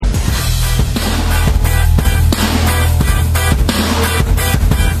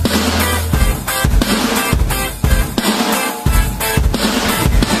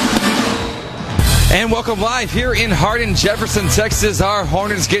welcome live here in Hardin-Jefferson, Texas. Our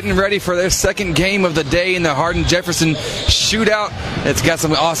Hornets getting ready for their second game of the day in the Hardin-Jefferson shootout. It's got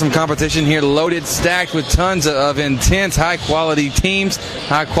some awesome competition here, loaded, stacked with tons of intense, high-quality teams,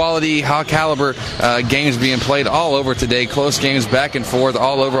 high-quality, high-caliber games being played all over today. Close games back and forth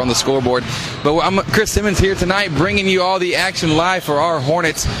all over on the scoreboard. But I'm Chris Simmons here tonight bringing you all the action live for our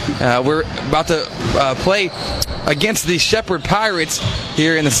Hornets. We're about to play against the Shepherd Pirates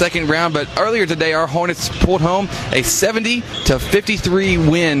here in the second round, but earlier today our Hornets pulled home a 70-53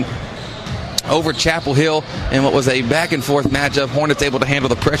 win over Chapel Hill in what was a back-and-forth matchup. Hornets able to handle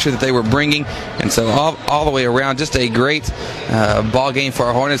the pressure that they were bringing, and so all the way around, just a great ball game for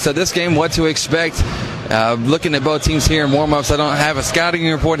our Hornets. So this game, what to expect? Looking at both teams here in warm-ups, I don't have a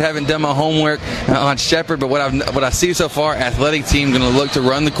scouting report, haven't done my homework on Shepherd, but what I see so far, athletic team going to look to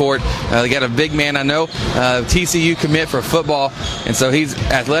run the court. They got a big man, I know, TCU commit for football, and so he's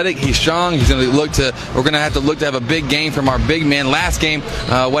athletic, he's strong. He's going to we're going to have to look to have a big game from our big man. Last game,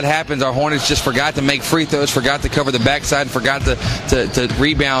 what happens? Our Hornets just forgot to make free throws, forgot to cover the backside, forgot to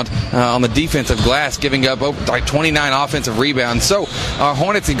rebound on the defensive glass, giving up like 29 offensive rebounds. So our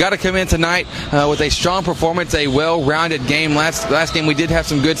Hornets have got to come in tonight with a strong performance, a well-rounded game. Last game we did have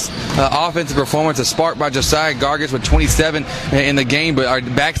some good offensive performance, a spark by Josiah Gargis with 27 in the game, but our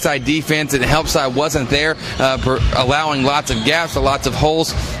backside defense and help side wasn't there, allowing lots of gaps or lots of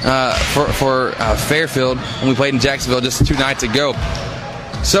holes for Fairfield when we played in Jacksonville just 2 nights ago.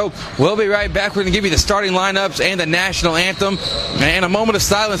 So we'll be right back. We're going to give you the starting lineups and the national anthem and a moment of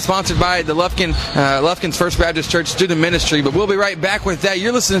silence sponsored by the Lufkin's First Baptist Church Student Ministry. But we'll be right back with that.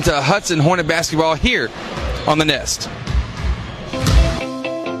 You're listening to Hudson Hornet Basketball here on The Nest.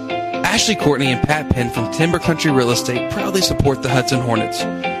 Ashley Courtney and Pat Penn from Timber Country Real Estate proudly support the Hudson Hornets.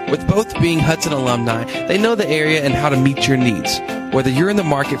 With both being Hudson alumni, they know the area and how to meet your needs. Whether you're in the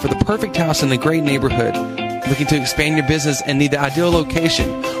market for the perfect house in a great neighborhood, looking to expand your business and need the ideal location,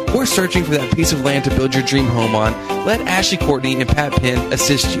 or searching for that piece of land to build your dream home on, let Ashley Courtney and Pat Penn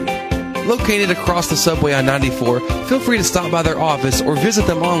assist you. Located across the subway on 94, feel free to stop by their office or visit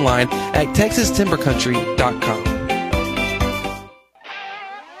them online at texastimbercountry.com.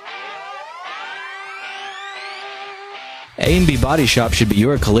 A&B Body Shop should be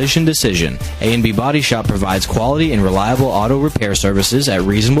your collision decision. A&B Body Shop provides quality and reliable auto repair services at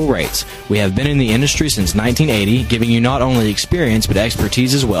reasonable rates. We have been in the industry since 1980, giving you not only experience but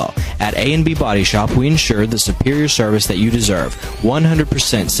expertise as well. At A&B Body Shop, we ensure the superior service that you deserve.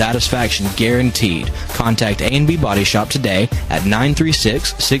 100% satisfaction guaranteed. Contact A&B Body Shop today at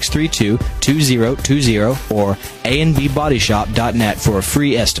 936-632-2020 or anbbodyshop.net for a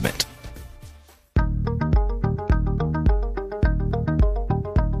free estimate.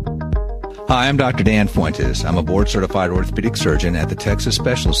 Hi, I'm Dr. Dan Fuentes. I'm a board-certified orthopedic surgeon at the Texas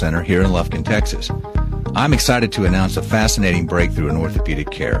Special Center here in Lufkin, Texas. I'm excited to announce a fascinating breakthrough in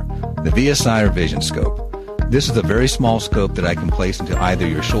orthopedic care, the VSI or Vision Scope. This is a very small scope that I can place into either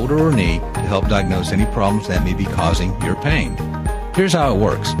your shoulder or knee to help diagnose any problems that may be causing your pain. Here's how it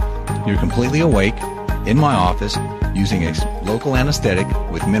works. You're completely awake, in my office, using a local anesthetic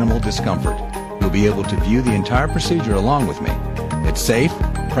with minimal discomfort. You'll be able to view the entire procedure along with me. It's safe,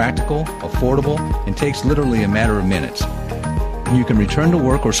 practical, affordable, and takes literally a matter of minutes. You can return to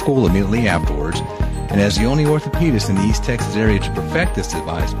work or school immediately afterwards. And as the only orthopedist in the East Texas area to perfect this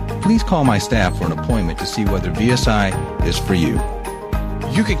device, please call my staff for an appointment to see whether VSI is for you.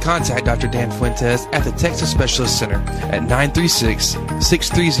 You can contact Dr. Dan Fuentes at the Texas Specialist Center at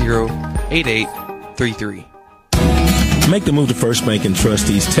 936-630-8833. Make the move to First Bank & Trust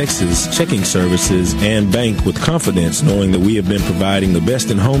East Texas checking services and bank with confidence, knowing that we have been providing the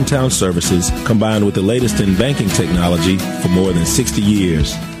best in hometown services combined with the latest in banking technology for more than 60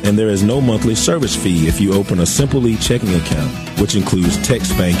 years. And there is no monthly service fee if you open a Simple checking account, which includes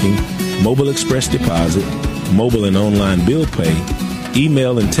text banking, mobile express deposit, mobile and online bill pay,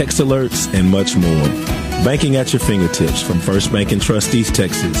 email and text alerts, and much more. Banking at your fingertips from First Bank & Trust East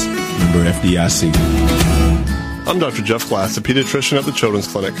Texas, member FDIC. I'm Dr. Jeff Glass, a pediatrician at the Children's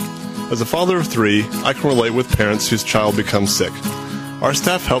Clinic. As a father of 3, I can relate with parents whose child becomes sick. Our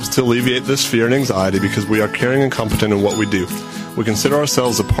staff helps to alleviate this fear and anxiety because we are caring and competent in what we do. We consider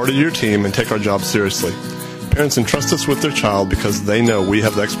ourselves a part of your team and take our job seriously. Parents entrust us with their child because they know we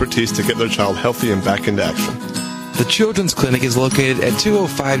have the expertise to get their child healthy and back into action. The Children's Clinic is located at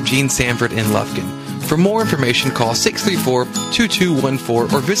 205 Gene Sanford in Lufkin. For more information, call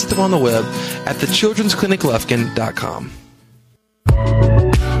 634-2214 or visit them on the web at thechildren'scliniclufkin.com.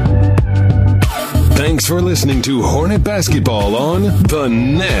 Thanks for listening to Hornet Basketball on The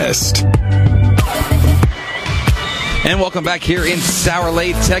Nest. And welcome back here in Sour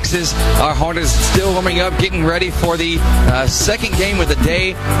Lake, Texas. Our Hornets still warming up, getting ready for the second game of the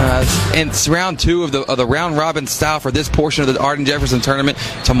day, and it's round 2 of the round robin style for this portion of the Hardin Jefferson tournament.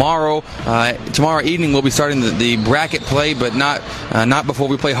 Tomorrow evening we'll be starting the bracket play, but not before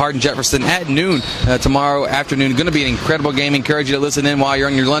we play Hardin Jefferson at noon tomorrow afternoon. Going to be an incredible game. Encourage you to listen in while you're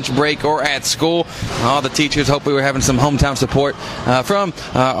on your lunch break or at school. All the teachers, hopefully we're having some hometown support from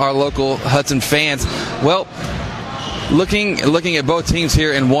our local Hudson fans. Well, looking at both teams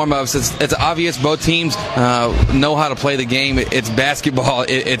here in warm-ups, it's obvious both teams know how to play the game. It's basketball.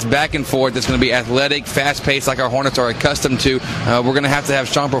 It's back and forth. It's going to be athletic, fast-paced like our Hornets are accustomed to. We're going to have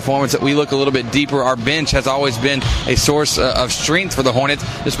strong performance. We look a little bit deeper. Our bench has always been a source of strength for the Hornets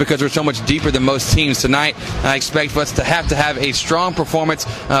just because we're so much deeper than most teams. Tonight, I expect us to have a strong performance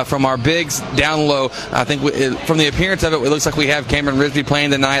from our bigs down low. I think from the appearance of it looks like we have Cameron Risby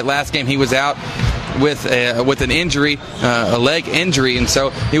playing tonight. Last game he was out with an injury, a leg injury, and so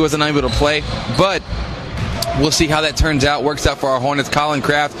he wasn't able to play. But we'll see how that turns out. Works out for our Hornets. Colin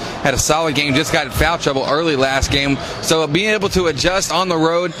Kraft had a solid game. Just got in foul trouble early last game. So being able to adjust on the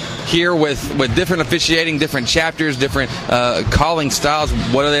road here with different officiating, different chapters, different calling styles.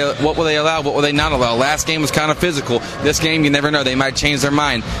 What will they allow? What will they not allow? Last game was kind of physical. This game, you never know. They might change their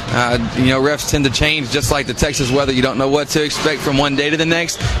mind. Refs tend to change just like the Texas weather. You don't know what to expect from one day to the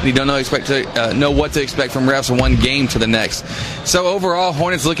next. And you don't know what to expect from refs from one game to the next. So overall,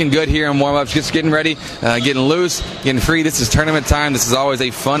 Hornets looking good here in warm-ups. Just getting ready, getting loose, getting free. This is tournament time. This is always a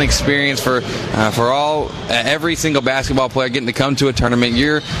fun experience for every single basketball player getting to come to a tournament.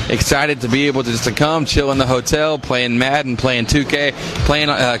 You're excited to be able to come, chill in the hotel, playing Madden, playing 2K, playing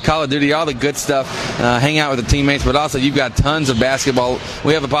Call of Duty, all the good stuff, hang out with the teammates, but also you've got tons of basketball.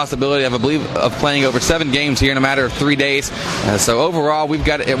 We have a possibility of playing over 7 games here in a matter of 3 days. So overall, we're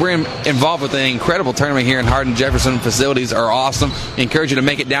involved with an incredible tournament here in Hardin Jefferson. Facilities are awesome. I encourage you to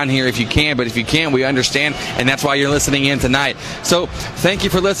make it down here if you can, but if you can't, we understand, and that's why you're listening in tonight. So thank you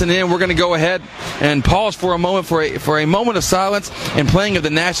for listening in. We're going to go ahead and pause for a moment for a moment of silence and playing of the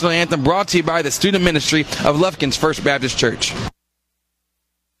national anthem, brought to you by the student ministry of Lufkin's First Baptist Church.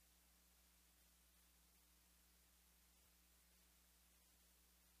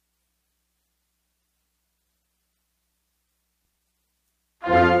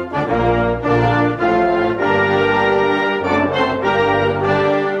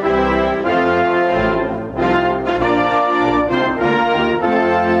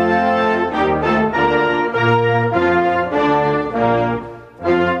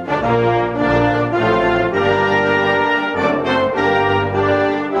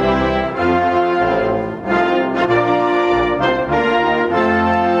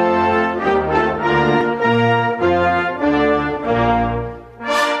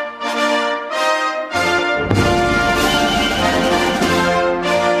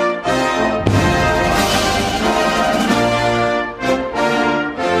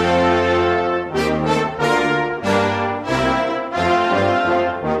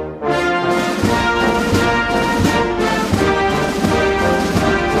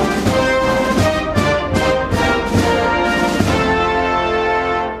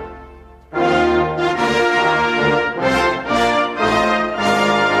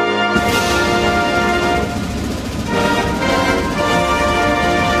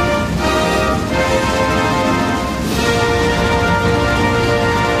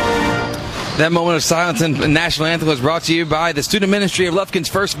 That moment of silence and national anthem was brought to you by the student ministry of Lufkin's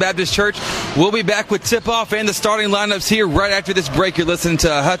First Baptist Church. We'll be back with tip-off and the starting lineups here right after this break. You're listening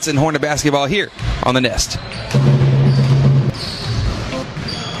to Hudson Hornet Basketball here on The Nest.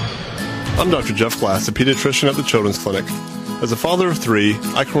 I'm Dr. Jeff Glass, a pediatrician at the Children's Clinic. As a father of 3,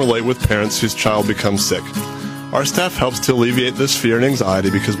 I can relate with parents whose child becomes sick. Our staff helps to alleviate this fear and anxiety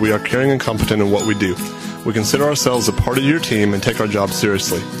because we are caring and competent in what we do. We consider ourselves a part of your team and take our job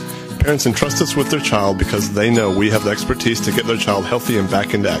seriously. Parents entrust us with their child because they know we have the expertise to get their child healthy and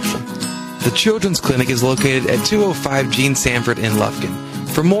back into action. The Children's Clinic is located at 205 Gene Sanford in Lufkin.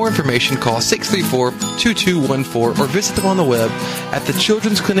 For more information, call 634-2214 or visit them on the web at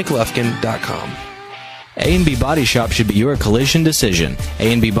thechildren'scliniclufkin.com. A&B Body Shop should be your collision decision.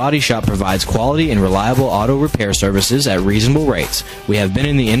 A&B Body Shop provides quality and reliable auto repair services at reasonable rates. We have been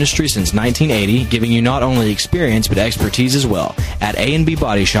in the industry since 1980, giving you not only experience but expertise as well. At A&B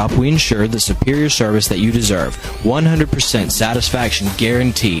Body Shop, we ensure the superior service that you deserve. 100% satisfaction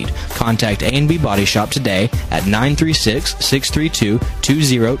guaranteed. Contact A&B Body Shop today at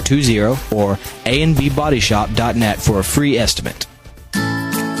 936-632-2020 or anbbodyshop.net for a free estimate.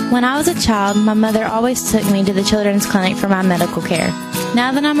 When I was a child, my mother always took me to the Children's Clinic for my medical care.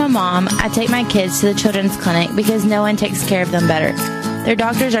 Now that I'm a mom, I take my kids to the children's clinic because no one takes care of them better. Their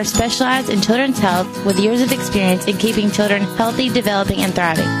doctors are specialized in children's health with years of experience in keeping children healthy, developing, and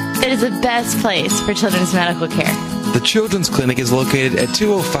thriving. It is the best place for children's medical care. The Children's Clinic is located at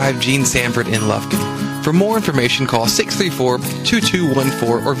 205 Gene Sanford in Lufkin. For more information, call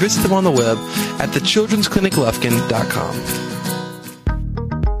 634-2214 or visit them on the web at thechildren'scliniclufkin.com.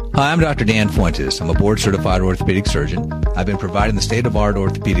 Hi, I'm Dr. Dan Fuentes. I'm a board-certified orthopedic surgeon. I've been providing the state-of-the-art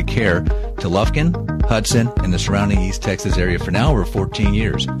orthopedic care to Lufkin, Hudson, and the surrounding East Texas area for now over 14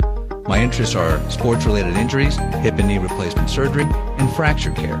 years. My interests are sports-related injuries, hip and knee replacement surgery, and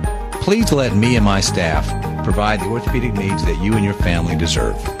fracture care. Please let me and my staff provide the orthopedic needs that you and your family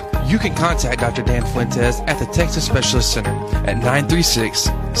deserve. You can contact Dr. Dan Fuentes at the Texas Specialist Center at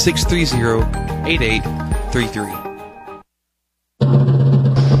 936-630-8833.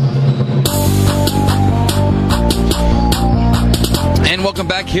 And welcome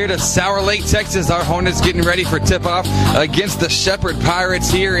back here to Sour Lake, Texas. Our Hornets getting ready for tip-off against the Shepherd Pirates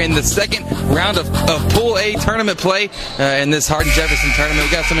here in the second round of Pool A tournament play in this Hardin-Jefferson tournament.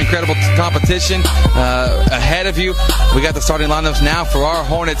 We got some incredible competition ahead of you. We got the starting lineups now for our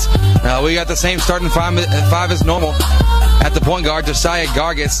Hornets. We got the same starting five as normal. At the point guard, Josiah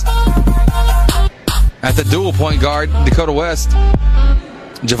Gargis. At the dual point guard, Dakota West.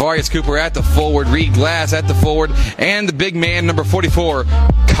 Javarius Cooper at the forward, Reed Glass at the forward, and the big man, number 44,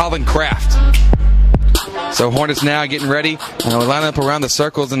 Colin Kraft. So Hornets now getting ready. We line up around the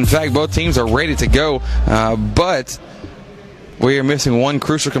circles. In fact, both teams are ready to go, but we are missing one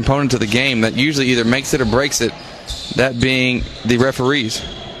crucial component to the game that usually either makes it or breaks it, that being the referees.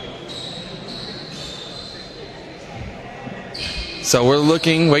 So we're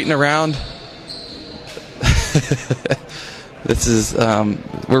looking, waiting around. This is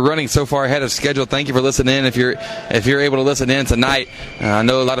we're running so far ahead of schedule. Thank you for listening in. If you're able to listen in tonight, I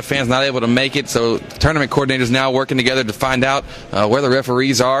know a lot of fans not able to make it. So tournament coordinators now working together to find out where the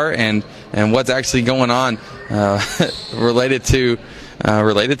referees are and what's actually going on related to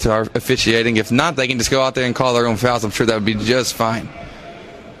our officiating. If not, they can just go out there and call their own fouls. I'm sure that would be just fine.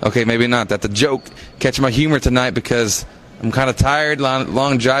 Okay, maybe not. That's a joke. Catch my humor tonight because I'm kind of tired,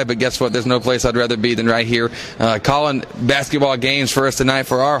 long drive, but guess what? There's no place I'd rather be than right here. Calling basketball games for us tonight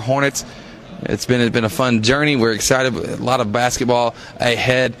for our Hornets. It's been a fun journey. We're excited. A lot of basketball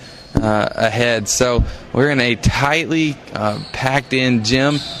ahead. So we're in a tightly packed-in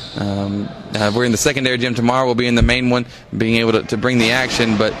gym. We're in the secondary gym tomorrow. We'll be in the main one, being able to bring the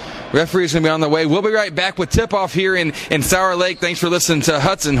action. But referees going to be on their way. We'll be right back with tip-off here in Sour Lake. Thanks for listening to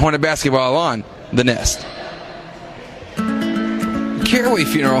Hudson Hornet Basketball on The Nest. Caraway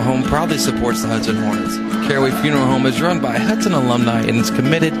Funeral Home proudly supports the Hudson Hornets. Caraway Funeral Home is run by Hudson alumni and is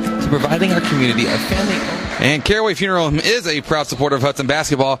committed to providing our community a family. And Caraway Funeral Home is a proud supporter of Hudson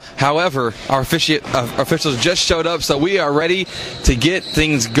basketball. However, our officials just showed up, so we are ready to get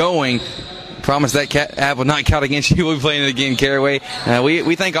things going. Promise that ad will not count against you. We'll be playing it again, Caraway.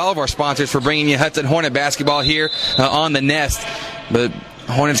 We thank all of our sponsors for bringing you Hudson Hornet basketball here on The Nest. But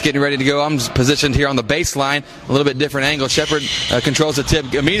Hornets getting ready to go. I'm positioned here on the baseline, a little bit different angle. Shepherd controls the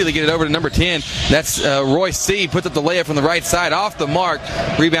tip, immediately get it over to number 10. That's Royce C. Puts up the layup from the right side, off the mark.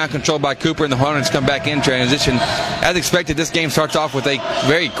 Rebound controlled by Cooper, and the Hornets come back in transition. As expected, this game starts off with a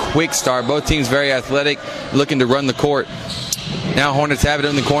very quick start. Both teams very athletic, looking to run the court. Now Hornets have it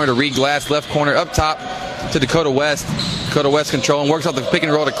in the corner to Reed Glass, left corner up top to Dakota West. Dakota West controlling, works off the pick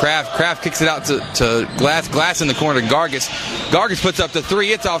and roll to Kraft. Kraft kicks it out to Glass. Glass in the corner to Gargis. Gargis puts up the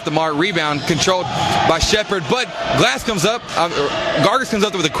three. It's off the mark. Rebound controlled by Shepherd, but Glass comes up. Gargis comes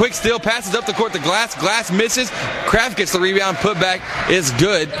up with a quick steal, passes up the court to Glass. Glass misses. Kraft gets the rebound. Put back is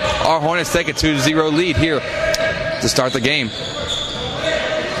good. Our Hornets take a 2-0 lead here to start the game.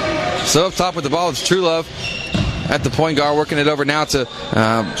 So up top with the ball, it's True Love at the point guard, working it over now to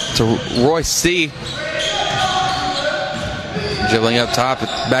Royce C. Dribbling up top,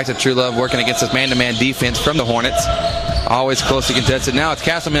 back to True Love, working against this man-to-man defense from the Hornets. Always closely contested. Now it's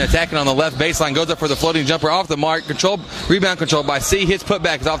Castleman attacking on the left baseline, goes up for the floating jumper off the mark. Rebound controlled by C. His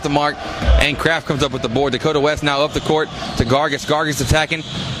putback is off the mark, and Kraft comes up with the board. Dakota West now up the court to Gargis. Gargis attacking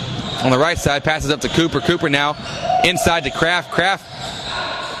on the right side, passes up to Cooper. Cooper now inside to Kraft. Kraft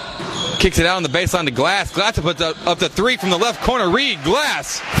kicks it out on the baseline to Glass. Glass puts up the three from the left corner. Reed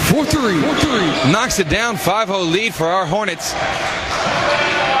Glass, 4-3. Knocks it down, 5-0 lead for our Hornets.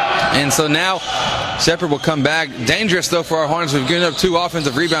 And so now Shepherd will come back. Dangerous, though, for our Hornets. We've given up 2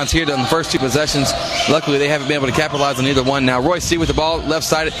 offensive rebounds here on the first 2 possessions. Luckily, they haven't been able to capitalize on either one. Now Royce C. with the ball, right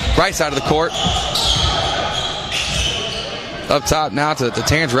side of the court. Up top now to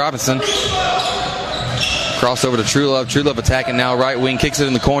Terrence Robinson. Cross over to True Love. True Love attacking now. Right wing. Kicks it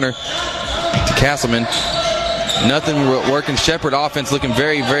in the corner to Castleman. Nothing working. Shepherd offense looking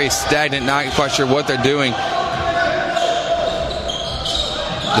very, very stagnant. Not quite sure what they're doing.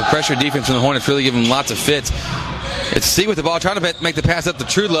 The pressure defense from the Hornets really giving them lots of fits. It's C with the ball, trying to make the pass up to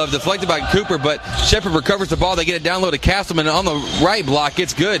True Love. Deflected by Cooper, but Shepherd recovers the ball. They get it down low to Castleman on the right block.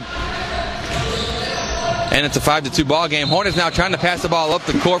 It's good. And it's a 5-2 ball game. Hornets now trying to pass the ball up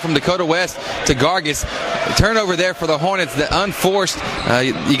the court from Dakota West to Gargis. Turnover there for the Hornets. The unforced.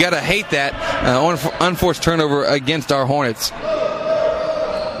 You got to hate that. Unforced turnover against our Hornets.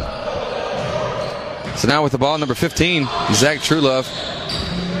 So now with the ball, number 15, Zach Truelove.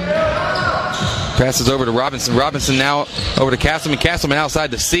 Passes over to Robinson. Robinson now over to Castleman. Castleman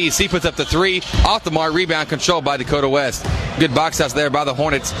outside to C. C puts up the 3. Off the mark. Rebound controlled by Dakota West. Good box outs there by the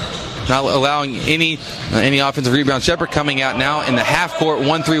Hornets. Not allowing any offensive rebound. Shepherd coming out now in the half court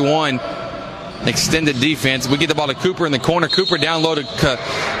 1-3-1 extended defense. We get the ball to Cooper in the corner. Cooper down low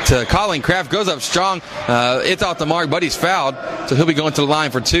to Colin Kraft. Goes up strong. It's off the mark, but he's fouled. So he'll be going to the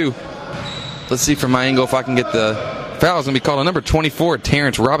line for 2. Let's see from my angle if I can get the foul. It's going to be called on number 24,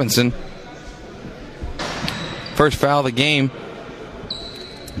 Terrence Robinson. First foul of the game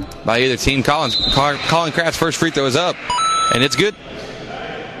by either team. Colin Kraft's first free throw is up, and it's good.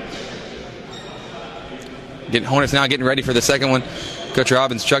 Hornets now getting ready for the second one. Coach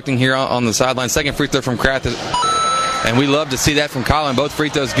Rob instructing here on the sideline. Second free throw from Kraft. And we love to see that from Colin. Both free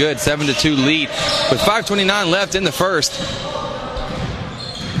throws good. 7-2 lead with 5:29 left in the first.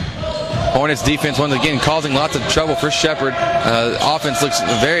 Hornets defense once again causing lots of trouble for Shepherd. Offense looks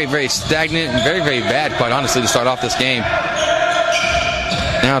very, very stagnant and very, very bad, quite honestly, to start off this game.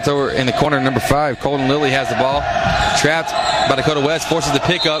 Now it's over in the corner, number 5. Colton Lilly has the ball. Trapped by Dakota West, forces the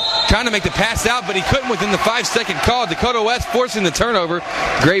pickup. Trying to make the pass out, but he couldn't within the 5-second call. Dakota West forcing the turnover.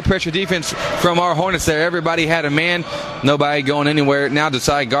 Great pressure defense from our Hornets there. Everybody had a man. Nobody going anywhere. Now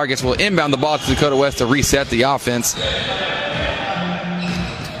Josiah Gargis will inbound the ball to Dakota West to reset the offense.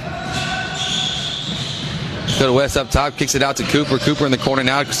 Dakota West up top, kicks it out to Cooper. Cooper in the corner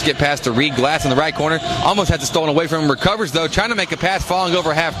now. Skip past to Reed Glass in the right corner. Almost had it stolen away from him. Recovers, though. Trying to make a pass, falling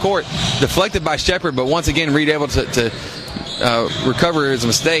over half court. Deflected by Shepherd, but once again, Reed able to recover his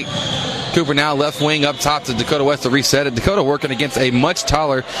mistake. Cooper now left wing up top to Dakota West to reset it. Dakota working against a much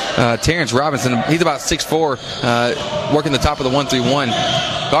taller Terrence Robinson. He's about 6'4", working the top of the 1-3-1.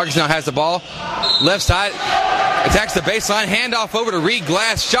 Gargis now has the ball. Left side. Attacks the baseline. Handoff over to Reed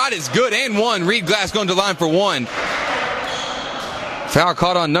Glass. Shot is good and one. Reed Glass going to the line for 1. Foul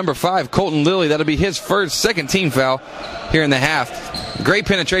caught on number 5, Colton Lilly. That'll be his second team foul here in the half. Great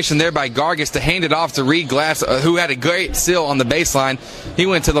penetration there by Gargis to hand it off to Reed Glass, who had a great seal on the baseline. He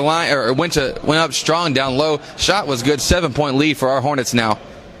went to the line, or went up strong down low. Shot was good. 7-point lead for our Hornets now.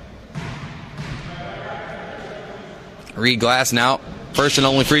 Reed Glass now. First and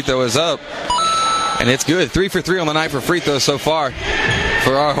only free throw is up. And it's good. 3 for 3 on the night for free throws so far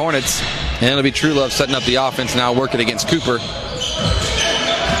for our Hornets. And it'll be True Love setting up the offense now, working against Cooper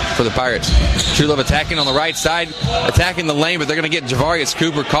for the Pirates. True Love attacking on the right side, attacking the lane, but they're going to get Javarius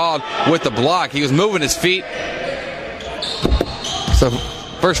Cooper called with the block. He was moving his feet. So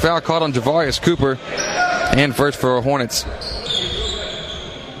first foul called on Javarius Cooper, and first for our Hornets.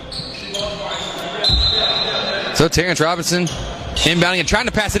 So Terrence Robinson inbounding and trying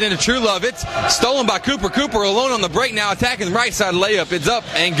to pass it into True Love. It's stolen by Cooper. Cooper alone on the break now, attacking the right side layup. It's up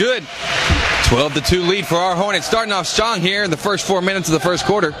and good. 12-2 lead for our Hornets. Starting off strong here in the first 4 minutes of the first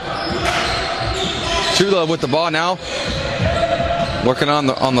quarter. True Love with the ball now. Working on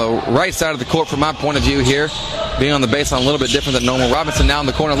the right side of the court from my point of view here. Being on the baseline a little bit different than normal. Robinson now in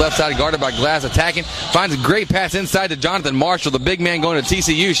the corner left side, guarded by Glass, attacking. Finds a great pass inside to Jonathan Marshall. The big man going to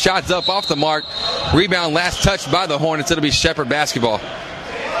TCU. Shots up off the mark. Rebound last touched by the Hornets. It'll be Shepherd basketball.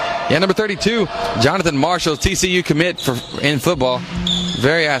 Yeah, number 32, Jonathan Marshall, TCU commit in football.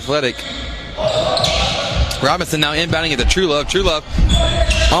 Very athletic. Robinson now inbounding it to True Love. True Love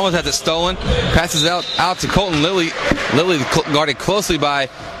almost has it stolen. Passes out to Colton Lilly. Lilly guarded closely by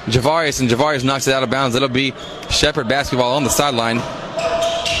Javarius, and Javarius knocks it out of bounds. It'll be Shepherd basketball on the sideline.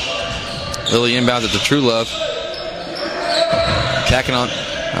 Lilly inbounds it to True Love. Attacking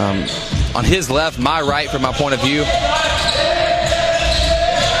on his left, my right from my point of view.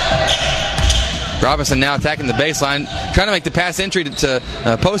 Robinson now attacking the baseline, trying to make the pass entry to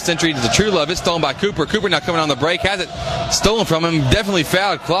post entry to True Love. It's stolen by Cooper. Cooper now coming on the break, has it stolen from him. Definitely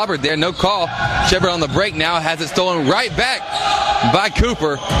fouled, clobbered there, no call. Shepherd on the break now has it stolen right back by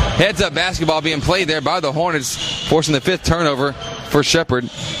Cooper. Heads up basketball being played there by the Hornets, forcing the 5th turnover for Shepherd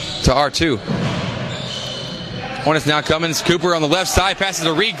to R2. Hornets now Cummins. Cooper on the left side. Passes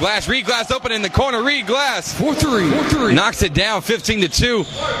to Reed Glass. Reed Glass open in the corner. Reed Glass. 4-3. Knocks it down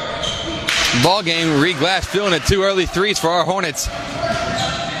 15-2. Ball game. Reed Glass filling it 2 early threes for our Hornets.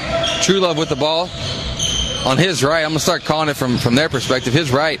 True Love with the ball on his right. I'm going to start calling it from their perspective.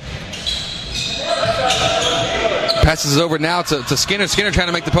 His right. Passes it over now to Skinner. Skinner trying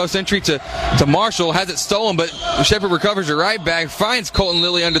to make the post entry to Marshall. Has it stolen, but Shepherd recovers it right back. Finds Colton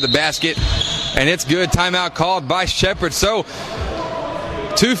Lilly under the basket. And it's good. Timeout called by Shepherd. So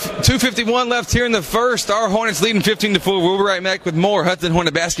 2:51 left here in the first. Our Hornets leading 15-4. We'll be right back with more Hudson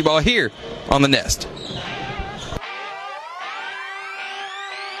Hornet basketball here on the Nest.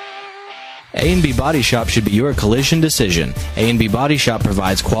 A&B Body Shop should be your collision decision. A&B Body Shop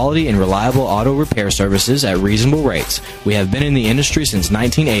provides quality and reliable auto repair services at reasonable rates. We have been in the industry since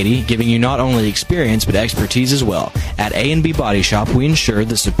 1980, giving you not only experience but expertise as well. At A&B Body Shop, we ensure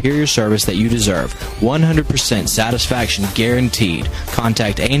the superior service that you deserve. 100% satisfaction guaranteed.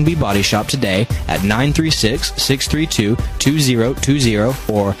 Contact A&B Body Shop today at 936-632-2020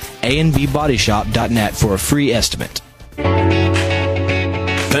 or anbbodyshop.net for a free estimate.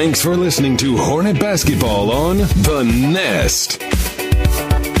 Thanks for listening to Hornet Basketball on The Nest.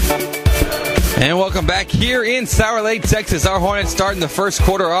 And welcome back here in Sour Lake, Texas. Our Hornets starting the first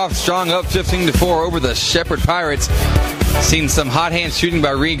quarter off strong, up 15-4 over the Shepherd Pirates. Seen some hot hand shooting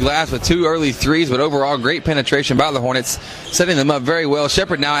by Reed Glass with 2 early threes, but overall great penetration by the Hornets, setting them up very well.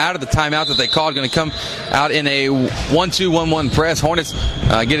 Shepherd now out of the timeout that they called, going to come out in a 1-2-1-1 press. Hornets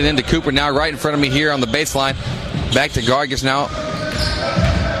get it into Cooper now right in front of me here on the baseline. Back to Gargis now.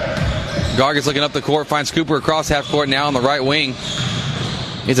 Gargis looking up the court, finds Cooper across half court now on the right wing.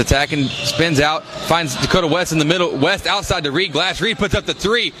 He's attacking, spins out, finds Dakota West in the middle. West outside to Reed Glass. Reed puts up the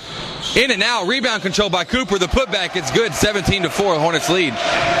 3. In and out, rebound control by Cooper. The putback, it's good, 17-4, Hornets lead.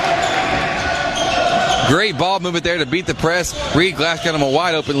 Great ball movement there to beat the press. Reed Glass got him a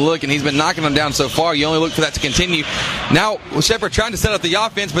wide open look, and he's been knocking them down so far. You only look for that to continue. Now, Shepherd trying to set up the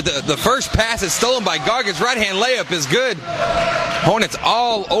offense, but the first pass is stolen by Gargis. Right-hand layup is good. Hornets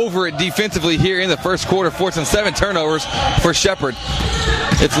all over it defensively here in the first quarter, forcing 7 turnovers for Shepherd.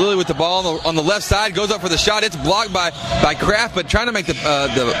 It's Lilly with the ball on the left side, goes up for the shot. It's blocked by Kraft, but trying to make the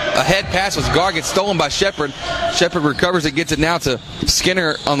head pass was Gargis, stolen by Shepherd. Shepherd recovers it, gets it now to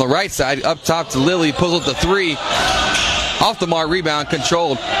Skinner on the right side, up top to Lilly, pulls up the 3. Off the mark, rebound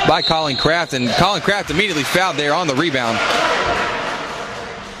controlled by Colin Kraft, and Colin Kraft immediately fouled there on the rebound.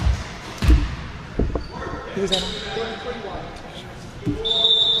 Who's that?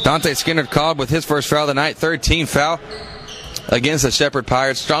 Dante Skinner called with his first foul of the night, 13th foul against the Shepherd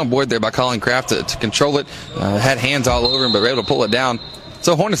Pirates. Strong board there by Colin Kraft to control it. Had hands all over him, but were able to pull it down.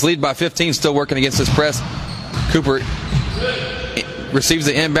 So Hornets lead by 15, still working against this press. Cooper receives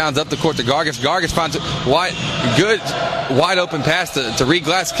the inbounds up the court to Gargis. Gargis finds wide open pass to Reed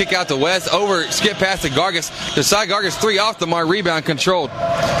Glass. Kick out to West. Over, skip pass to Gargis. To side Gargis, 3 off the mark. Rebound controlled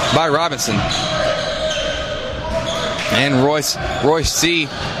by Robinson. And Royce C.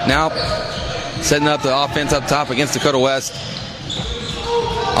 now setting up the offense up top against Dakota West.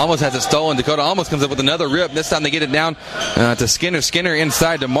 Almost has it stolen. Dakota almost comes up with another rip. This time they get it down to Skinner. Skinner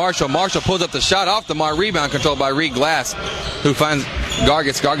inside to Marshall. Marshall pulls up the shot off the mark. Rebound controlled by Reed Glass, who finds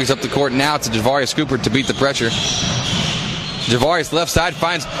Gargis. Gargis up the court now to Javarius Cooper to beat the pressure. Javarius left side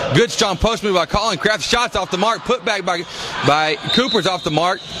finds good strong post move by Colin Kraft. Shots off the mark. Put back by Cooper's off the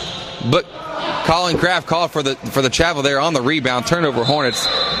mark. But Colin Kraft called for the travel there on the rebound. Turnover Hornets.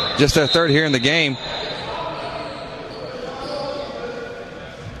 Just their 3rd here in the game.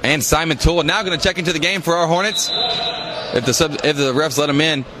 And Simon Toole now going to check into the game for our Hornets. If the refs let him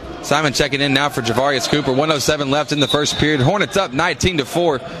in. Simon checking in now for Javarius Cooper. 1:07 left in the first period. Hornets up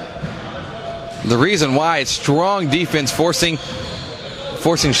 19-4. The reason why is strong defense forcing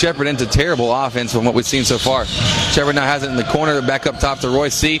Shepherd into terrible offense from what we've seen so far. Shepherd now has it in the corner, back up top to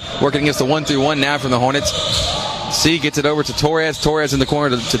Royce C. Working against the 1-3-1 now from the Hornets. C gets it over to Torres. Torres in the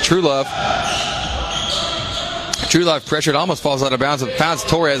corner to True Love. True Love pressured, almost falls out of bounds, but finds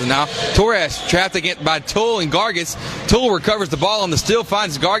Torres now. Torres trapped again by Toole and Gargis. Toole recovers the ball on the steal,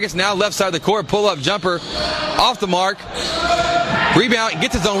 finds Gargis now left side of the court, pull-up jumper off the mark. Rebound,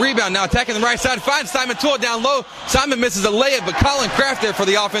 gets his own rebound now, attacking the right side, finds Simon Toole down low. Simon misses a layup, but Colin Kraft there for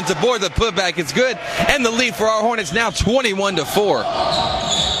the offensive board. The putback is good, and the lead for our Hornets now 21-4.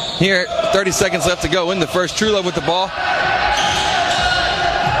 Here, 30 seconds left to go in the first. True Love with the ball.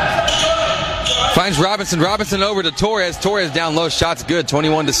 Finds Robinson. Robinson over to Torres. Torres down low. Shots good.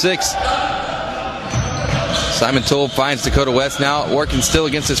 21-6. Simon Toole finds Dakota West now, working still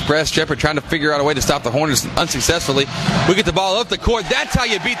against his press. Shepherd trying to figure out a way to stop the Hornets unsuccessfully. We get the ball up the court. That's how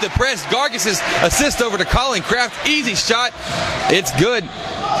you beat the press. Gargis' assist over to Colin Kraft. Easy shot. It's good.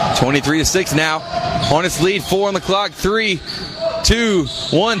 23-6 now. Hornets lead, 4 on the clock. 3, 2,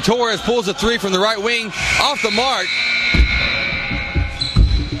 1. Torres pulls a 3 from the right wing. Off the mark.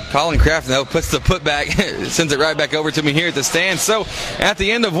 Colin Kraft now puts the putback, sends it right back over to me here at the stand. So at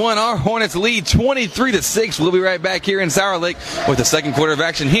the end of one, our Hornets lead 23-6. We'll be right back here in Sour Lake with the second quarter of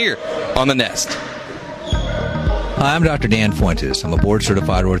action here on The Nest. Hi, I'm Dr. Dan Fuentes. I'm a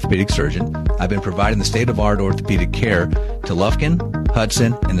board-certified orthopedic surgeon. I've been providing the state-of-the-art orthopedic care to Lufkin,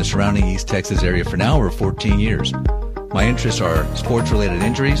 Hudson, and the surrounding East Texas area for now over 14 years. My interests are sports-related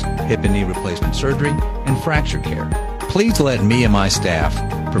injuries, hip and knee replacement surgery, and fracture care. Please let me and my staff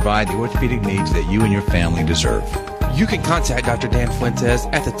provide the orthopedic needs that you and your family deserve. You can contact Dr. Dan Fuentes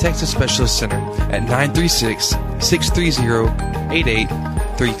at the Texas Specialist Center at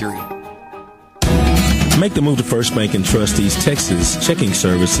 936-630-8833. Make the move to First Bank & Trust East Texas checking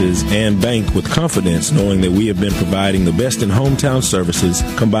services and bank with confidence, knowing that we have been providing the best in hometown services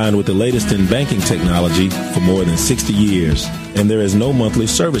combined with the latest in banking technology for more than 60 years. And there is no monthly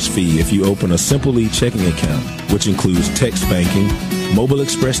service fee if you open a Simple E checking account, which includes text banking, mobile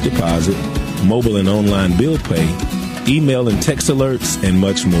express deposit, mobile and online bill pay, email and text alerts, and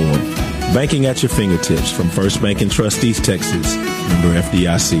much more. Banking at your fingertips from First Bank & Trust East Texas, member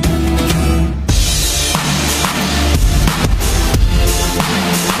FDIC.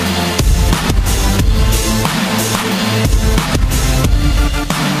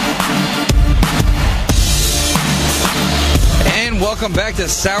 Welcome back to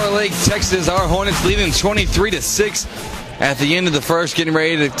Sour Lake, Texas. Our Hornets leading 23-6 at the end of the first, getting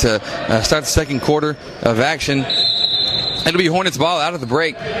ready to start the second quarter of action. It'll be Hornets ball out of the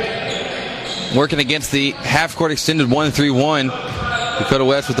break. Working against the half-court extended 1-3-1. Dakota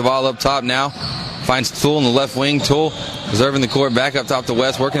West with the ball up top now. Finds Toole in the left wing. Toole reserving the court back up top to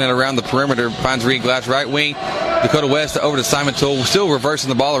West, working it around the perimeter. Finds Reed Glass right wing. Dakota West over to Simon Toole, still reversing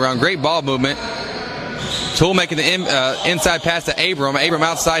the ball around. Great ball movement. Toole making the inside pass to Abram. Abram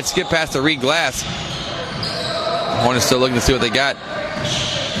outside, skip pass to Reed Glass. Hornets still looking to see what they got.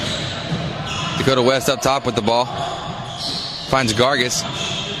 Dakota West up top with the ball. Finds Gargis.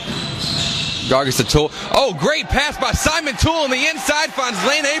 Gargis to Toole. Oh, great pass by Simon Toole on the inside. Finds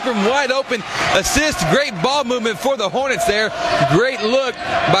Lane Abram wide open. Assist. Great ball movement for the Hornets there. Great look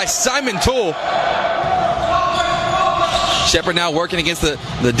by Simon Toole. Shepherd now working against the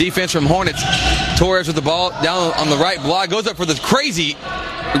defense from Hornets. Torres with the ball down on the right block. Goes up for this crazy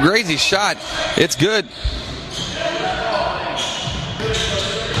shot. It's good.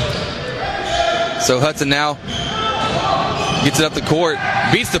 So Hudson now gets it up the court.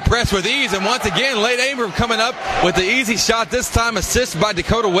 Beats the press with ease. And once again, Lane Abram coming up with the easy shot. This time assist by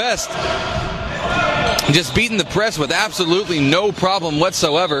Dakota West. Just beating the press with absolutely no problem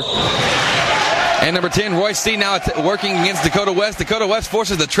whatsoever. And number 10, Royce C. now working against Dakota West. Dakota West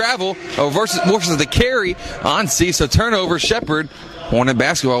forces the travel, or forces the carry on C. So turnover, Shepherd. Hornet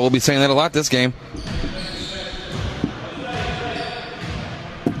basketball, we'll be saying that a lot this game.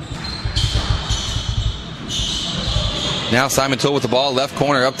 Now Simon Toole with the ball, left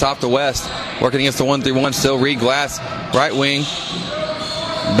corner, up top to West. Working against the 1-3-1, still Reed Glass. Right wing,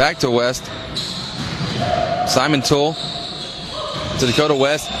 back to West. Simon Toole to Dakota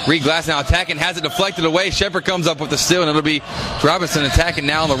West. Reed Glass now attacking, has it deflected away. Shepherd comes up with the steal, and it'll be Robinson attacking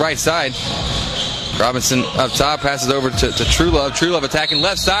now on the right side. Robinson up top, passes over to Trulove. Trulove attacking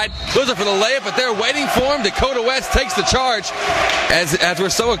left side. Goes up for the layup, but they're waiting for him. Dakota West takes the charge. As we're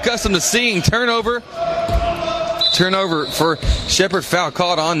so accustomed to seeing turnover for Shepherd, foul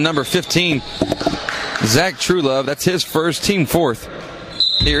called on number 15, Zach Trulove. That's his first, team fourth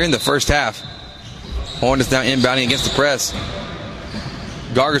here in the first half. Hornets now inbounding against the press.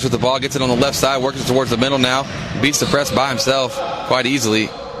 Gargis with the ball, gets it on the left side, working towards the middle now. Beats the press by himself quite easily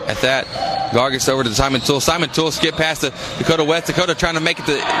at that. Gargis over to Simon Toole. Simon Toole skip past to Dakota West. Dakota trying to make it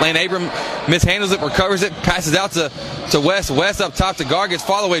to Lane Abram. Mishandles it, recovers it, passes out to West. West up top to Gargis.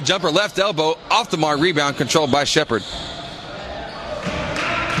 Fall away jumper, left elbow, off the mark, rebound controlled by Shepherd.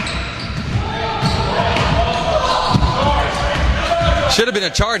 Should have been a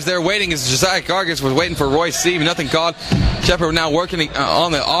charge there waiting as Josiah Gargis was waiting for Royce C. Nothing called. Shepherd now working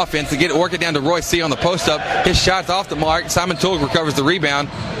on the offense to work it down to Royce C. on the post-up. His shot's off the mark. Simon Toole recovers the rebound,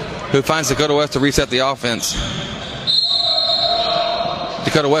 who finds Dakota West to reset the offense.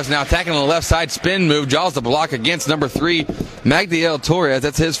 Dakota West now attacking on the left side. Spin move. Jaws the block against number 3, Magdiel Torres.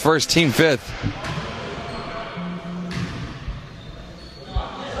 That's his first, team fifth.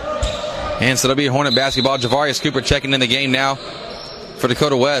 And so it'll be Hornet basketball. Javarius Cooper checking in the game now for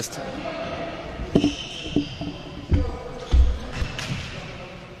Dakota West.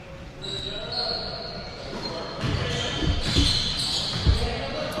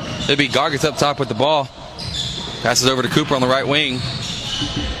 It'll be Gargis up top with the ball. Passes over to Cooper on the right wing.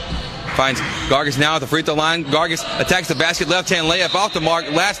 Finds Gargis now at the free throw line. Gargis attacks the basket, left-hand layup off the mark.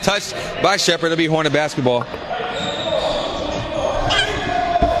 Last touch by Shepherd. It'll be Hornet basketball.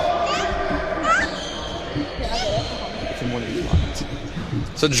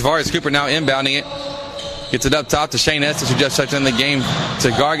 So Javarius Cooper now inbounding it. Gets it up top to Shane Estes, who just checked in the game,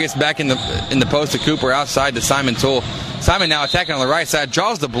 to Gargis. Back in the post to Cooper, outside to Simon Toole. Simon now attacking on the right side.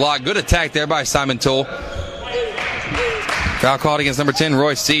 Draws the block. Good attack there by Simon Toole. Foul called against number 10,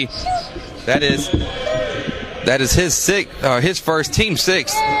 Roy C. That is his first, team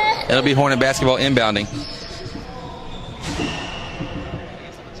sixth. It'll be Hornet basketball inbounding.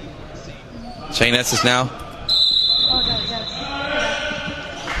 Shane Estes now.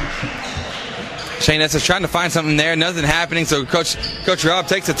 Shane Estes trying to find something there. Nothing happening, so Coach Rob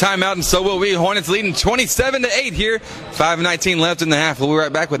takes a timeout, and so will we. Hornets leading 27-8 here. 5:19 left in the half. We'll be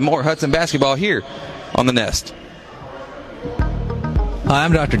right back with more Hudson basketball here on The Nest. Hi,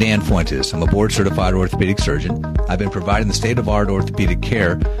 I'm Dr. Dan Fuentes. I'm a board-certified orthopedic surgeon. I've been providing the state-of-the-art orthopedic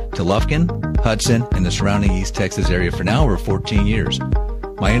care to Lufkin, Hudson, and the surrounding East Texas area for now over 14 years.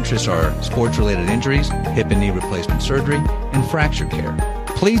 My interests are sports-related injuries, hip and knee replacement surgery, and fracture care.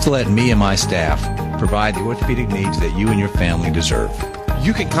 Please let me and my staff provide the orthopedic needs that you and your family deserve.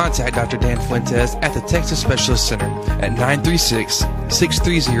 You can contact Dr. Dan Fuentes at the Texas Specialist Center at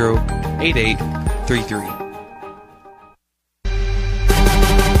 936-630-8833.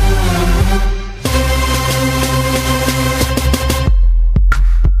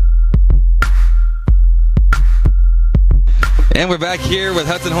 And we're back here with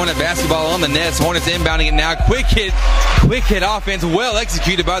Hudson Hornet basketball on the Nest. Hornets inbounding it now. Quick hit offense, well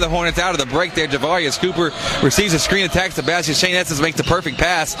executed by the Hornets out of the break there. Javarius Cooper receives a screen, attacks the basket. Shane Estes makes the perfect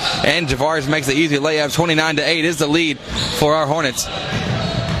pass, and Javarius makes the easy layup. 29-8 is the lead for our Hornets.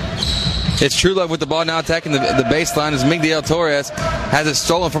 It's True Love with the ball now, attacking the baseline as Miguel Torres has it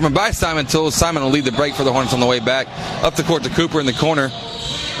stolen from him by Simon Toole. Simon will lead the break for the Hornets on the way back. Up the court to Cooper in the corner.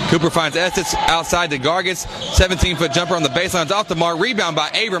 Cooper finds Estes outside to Gargis. 17-foot jumper on the baseline. It's off the mark. Rebound by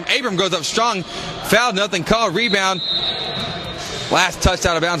Abram. Abram goes up strong. Foul, nothing called. Rebound. Last touch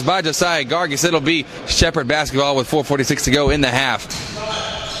out of bounds by Josiah Gargis. It'll be Shepherd basketball with 4:46 to go in the half.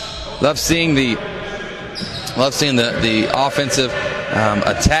 Love seeing the offensive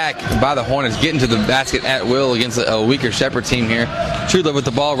attack by the Hornets, getting to the basket at will against a weaker Shepherd team here. True Love with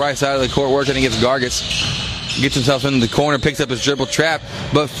the ball, right side of the court, working against Gargis. Gets himself into the corner, picks up his dribble trap,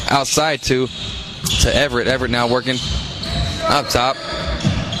 but outside to Everett. Everett now working up top.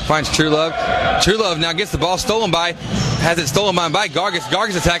 Finds True Love. True Love now gets the ball stolen by Gargis.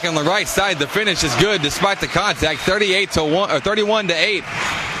 Gargis attacking on the right side. The finish is good despite the contact. 31-8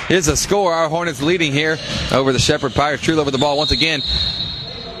 is a score. Our Hornets leading here over the Shepherd Pirates. True Love with the ball once again.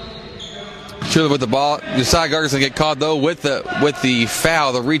 True Love with the ball. Josiah Gargis will get caught though with the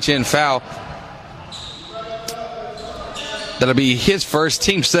foul, the reach-in foul. That'll be his first,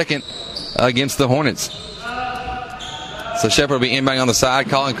 team second against the Hornets. So Shepherd will be inbounding on the side.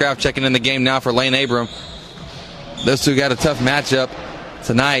 Colin Kraft checking in the game now for Lane Abram. Those two got a tough matchup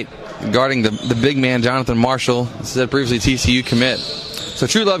tonight guarding the big man, Jonathan Marshall. This is previously TCU commit. So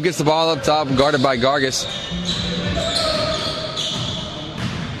True Love gets the ball up top, guarded by Gargis.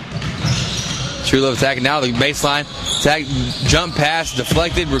 True Love attacking now the baseline. Attack, jump pass,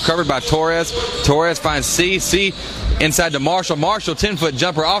 deflected, recovered by Torres. Torres finds C inside to Marshall. Marshall, 10-foot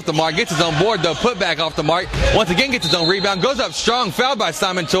jumper off the mark. Gets his own board, though. Put back off the mark. Once again gets his own rebound. Goes up strong. Fouled by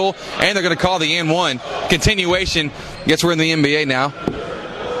Simon Toole. And they're going to call the N1. Continuation. Guess we're in the NBA now.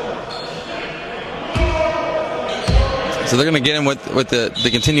 So they're going to get him with the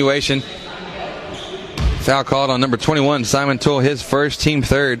continuation. Foul called on number 21, Simon Toole. His first, team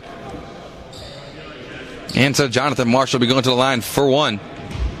third. And so Jonathan Marshall will be going to the line for one.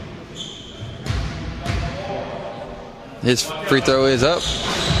 His free throw is up.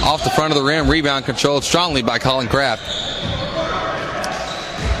 Off the front of the rim. Rebound controlled strongly by Colin Kraft.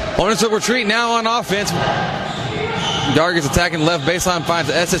 Hornets will retreat now on offense. Gargis attacking left baseline. Finds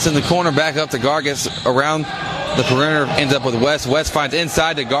Estes in the corner. Back up to Gargis. Around the perimeter. Ends up with West. West finds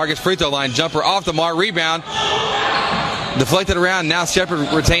inside to Gargis. Free throw line. Jumper off the mark. Rebound. Deflected around. Now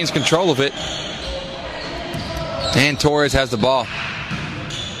Shepherd retains control of it. And Torres has the ball.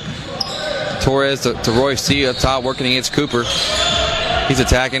 Torres to Roy C. up top, working against Cooper. He's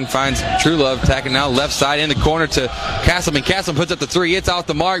attacking, finds True Love, attacking now left side in the corner to Castleman. Castleman puts up the three. It's off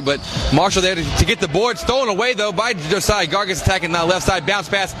the mark, but Marshall there to get the board. Stolen away, though, by Josiah Gargis, attacking now left side. Bounce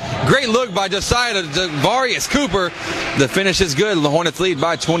pass. Great look by Josiah to Javarius Cooper. The finish is good. The Hornets lead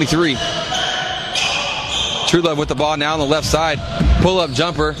by 23. True Love with the ball now on the left side. Pull-up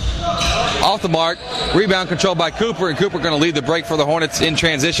jumper. Off the mark. Rebound controlled by Cooper, and Cooper going to lead the break for the Hornets in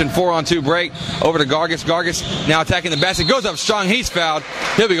transition. 4-on-2 break. Over to Gargis. Gargis now attacking the basket. Goes up strong. He's fouled.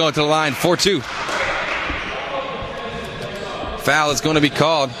 He'll be going to the line. 4-2. Foul is going to be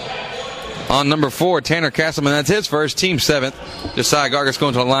called on number 4, Tanner Castleman. That's his first, team 7th. Josiah Gargis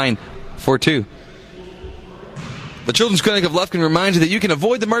going to the line. 4-2. The Children's Clinic of Lufkin reminds you that you can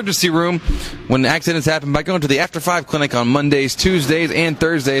avoid the emergency room when accidents happen by going to the After 5 clinic on Mondays, Tuesdays, and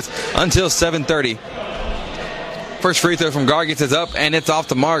Thursdays until 7:30. First free throw from Gargis is up, and it's off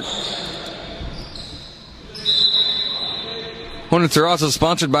the mark. Hornets are also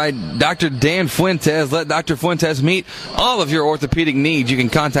sponsored by Dr. Dan Fuentes. Let Dr. Fuentes meet all of your orthopedic needs. You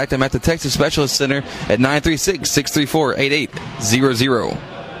can contact him at the Texas Specialist Center at 936-634-8800.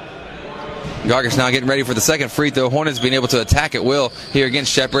 Gargis now getting ready for the second free throw. Hornets being able to attack at will here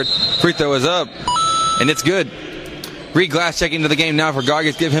against Shepherd. Free throw is up, and it's good. Reed Glass checking into the game now for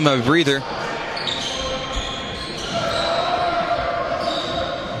Gargis. Give him a breather.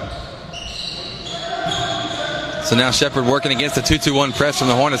 So now Shepherd working against the 2-2-1 press from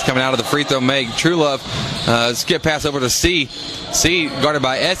the Hornets coming out of the free throw make. True Love, skip pass over to C. C guarded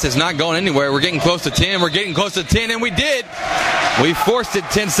by S is not going anywhere. We're getting close to 10. We're getting close to 10, and we did. We forced it.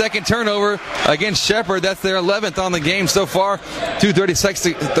 10-second turnover against Shepherd. That's their 11th on the game so far.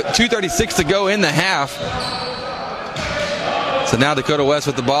 2:36 to go in the half. So now Dakota West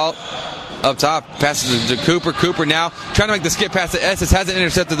with the ball. Up top, passes to Cooper. Cooper now trying to make the skip pass to Estes. Hasn't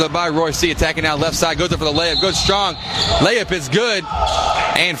intercepted by Roy C. Attacking now left side. Goes up for the layup. Goes strong. Layup is good.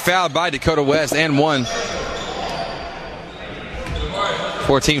 And fouled by Dakota West. And one.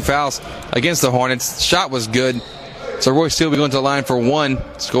 14 fouls against the Hornets. Shot was good. So Roy C. will be going to the line for one.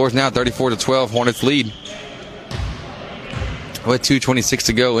 Scores now 34-12. Hornets lead. With 2:26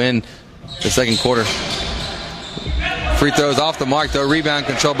 to go in the second quarter. Free throws off the mark, though. Rebound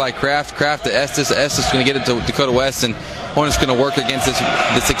controlled by Kraft. Kraft to Estes. Estes going to get it to Dakota West, and Hornets going to work against this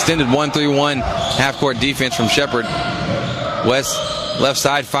extended 1-3-1 half-court defense from Shepherd. West, left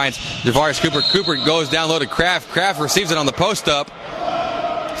side, finds Javarius Cooper. Cooper goes down low to Kraft. Kraft receives it on the post-up.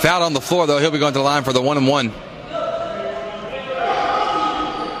 Fouled on the floor, though. He'll be going to the line for the 1-and-1.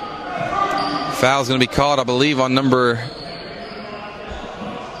 Foul's going to be called, I believe, on number...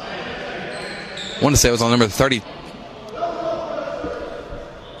 I want to say it was on number 30.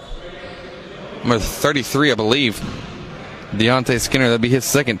 Number 33, I believe. Deontay Skinner, that'd be his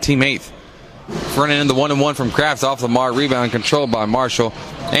second, team 8th. Running in the 1-and-1 from Crafts off the mark. Rebound controlled by Marshall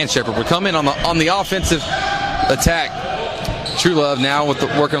and Shepherd. We come in on the offensive attack. True Love now with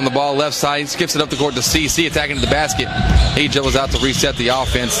working on the ball left side. Skips it up the court to C. C attacking to the basket. He dribbles out to reset the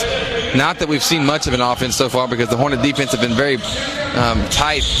offense. Not that we've seen much of an offense so far because the Hornet defense have been very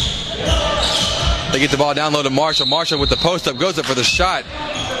tight. They get the ball down low to Marshall. Marshall with the post-up goes up for the shot.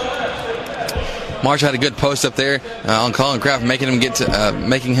 Marshall had a good post up there on Colin Kraft, making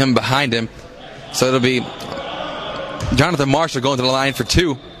him behind him. So it'll be Jonathan Marshall going to the line for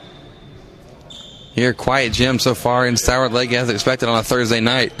two. Here, quiet Jim so far in Sour Lake as expected on a Thursday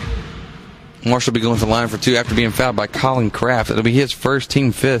night. Marshall will be going to the line for two after being fouled by Colin Kraft. It'll be his first,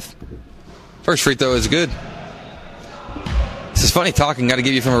 team 5th. First free throw is good. This is funny talking, got to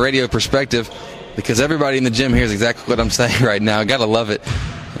give you from a radio perspective because everybody in the gym hears exactly what I'm saying right now. Got to love it.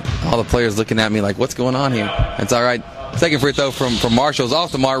 All the players looking at me like, what's going on here? That's all right. Second free throw from Marshall's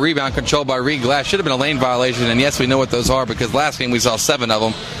off the mark. Rebound controlled by Reed Glass. Should have been a lane violation, and yes, we know what those are because last game we saw 7 of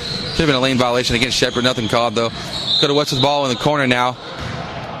them. Should have been a lane violation against Shepherd. Nothing called, though. Go to West's ball in the corner now.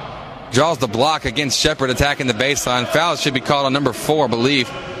 Draws the block against Shepherd, attacking the baseline. Foul should be called on number 4, I believe.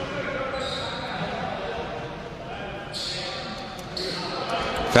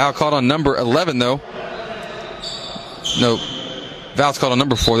 Foul called on number 11, though. No. Foul's called on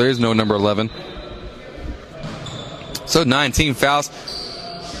number 4. There is no number 11. So 19 fouls. I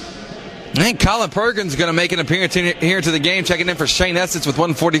think Colin Perkins is going to make an appearance here to the game, checking in for Shane Estes with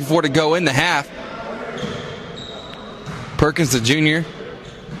 1:44 to go in the half. Perkins, the junior,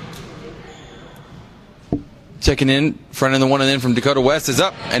 checking in, front of the 1-and-in from Dakota West is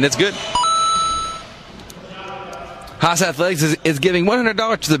up, and it's good. Haas Athletics is giving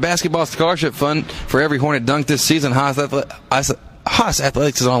 $100 to the basketball scholarship fund for every Hornet dunk this season. Haas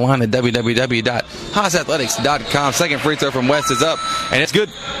Athletics is online at www.haasathletics.com. Second free throw from West is up, and it's good.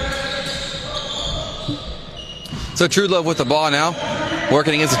 So True Love with the ball now.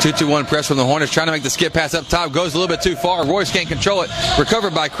 Working against the 2-2-1 press from the Hornets, trying to make the skip pass up top. Goes a little bit too far. Royce can't control it.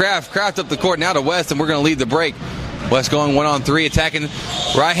 Recovered by Kraft. Kraft up the court now to West, and we're going to lead the break. West going 1-on-3, attacking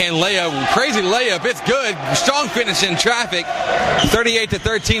right-hand layup. Crazy layup. It's good. Strong finish in traffic.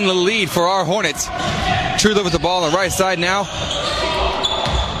 38-13 the lead for our Hornets. True with the ball on the right side now.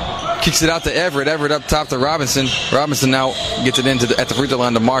 Kicks it out to Everett. Everett up top to Robinson. Robinson now gets it at the free throw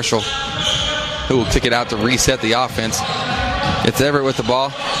line to Marshall, who will kick it out to reset the offense. It's Everett with the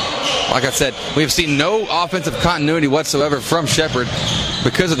ball. Like I said, we've seen no offensive continuity whatsoever from Shepherd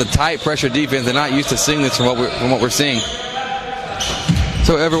because of the tight pressure defense. They're not used to seeing this from what we're seeing.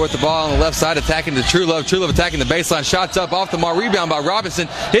 So Everett with the ball on the left side, attacking to True Love. True Love attacking the baseline. Shots up off the mark. Rebound by Robinson.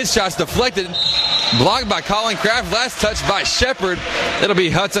 His shot's deflected. Blocked by Colin Kraft. Last touch by Shepherd. It'll be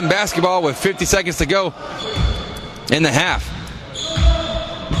Hudson basketball with 50 seconds to go in the half.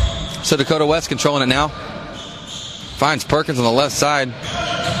 So Dakota West controlling it now. Finds Perkins on the left side.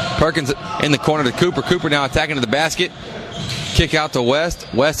 Perkins in the corner to Cooper. Cooper now attacking to the basket. Kick out to West.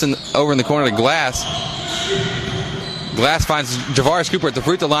 West over in the corner to Glass. Glass finds Javaris Cooper at the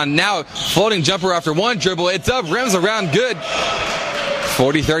free throw line. Now floating jumper after one dribble. It's up, rims around, good.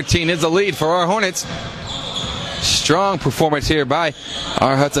 40-13 is the lead for our Hornets. Strong performance here by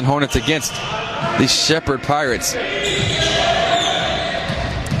our Hudson Hornets against the Shepherd Pirates.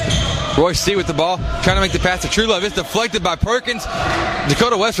 Royce C with the ball, trying to make the pass to True Love. It's deflected by Perkins.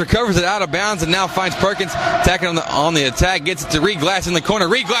 Dakota West recovers it out of bounds and now finds Perkins attacking on the attack. Gets it to Reed Glass in the corner.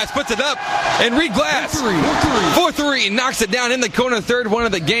 Reed Glass puts it up, and Reed Glass 4-3 knocks it down in the corner. Third one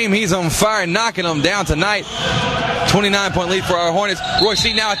of the game. He's on fire, knocking them down tonight. 29-point lead for our Hornets. Royce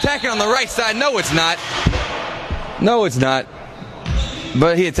C now attacking on the right side. No, it's not. No, it's not.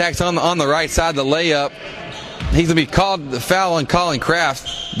 But he attacks on the right side, the layup. He's going to be called the foul on Colin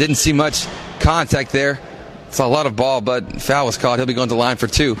Kraft. Didn't see much contact there. It's a lot of ball, but foul was called. He'll be going to the line for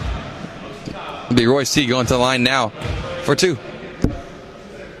two. It'll be Royce C going to the line now for two.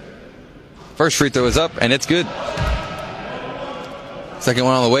 First free throw is up, and it's good. Second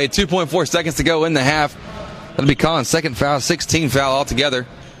one on the way. 2.4 seconds to go in the half. That'll be Colin's second foul, 16 foul altogether.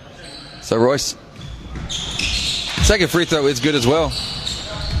 So Royce, second free throw is good as well.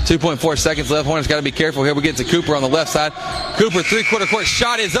 2.4 seconds left. Hornets got to be careful here. We get to Cooper on the left side. Cooper, three-quarter court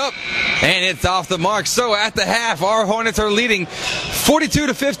shot is up, and it's off the mark. So at the half, our Hornets are leading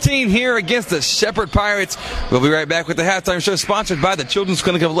 42-15 here against the Shepherd Pirates. We'll be right back with the halftime show sponsored by the Children's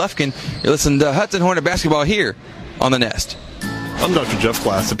Clinic of Lufkin. You're listening to Hudson Hornet basketball here on The Nest. I'm Dr. Jeff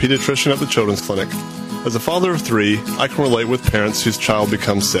Glass, a pediatrician at the Children's Clinic. As a father of three, I can relate with parents whose child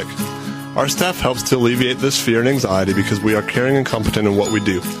becomes sick. Our staff helps to alleviate this fear and anxiety because we are caring and competent in what we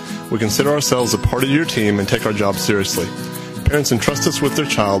do. We consider ourselves a part of your team and take our job seriously. Parents entrust us with their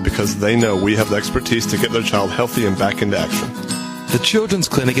child because they know we have the expertise to get their child healthy and back into action. The Children's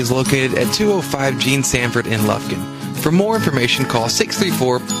Clinic is located at 205 Gene Sanford in Lufkin. For more information, call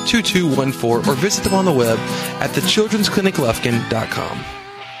 634-2214 or visit them on the web at thechildren'scliniclufkin.com.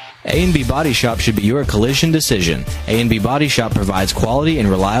 A&B Body Shop should be your collision decision. A&B Body Shop provides quality and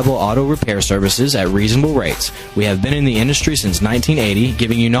reliable auto repair services at reasonable rates. We have been in the industry since 1980,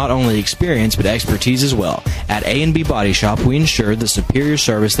 giving you not only experience but expertise as well. At A&B Body Shop, we ensure the superior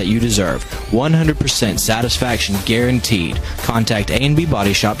service that you deserve. 100% satisfaction guaranteed. Contact A&B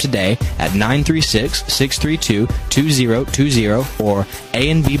Body Shop today at 936-632-2020 or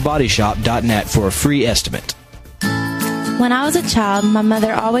anbbodyshop.net for a free estimate. When I was a child, my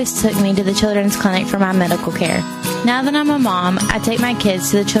mother always took me to the Children's Clinic for my medical care. Now that I'm a mom, I take my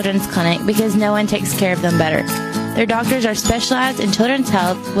kids to the Children's Clinic because no one takes care of them better. Their doctors are specialized in children's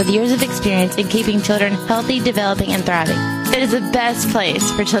health with years of experience in keeping children healthy, developing, and thriving. It is the best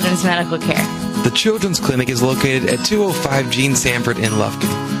place for children's medical care. The Children's Clinic is located at 205 Gene Sanford in Lufkin.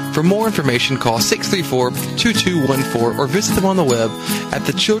 For more information, call 634-2214 or visit them on the web at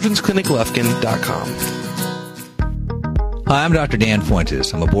thechildren'scliniclufkin.com. Hi, I'm Dr. Dan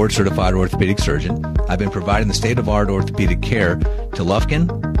Fuentes. I'm a board-certified orthopedic surgeon. I've been providing the state-of-the-art orthopedic care to Lufkin,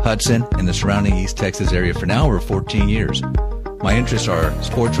 Hudson, and the surrounding East Texas area for now over 14 years. My interests are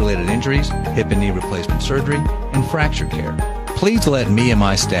sports-related injuries, hip and knee replacement surgery, and fracture care. Please let me and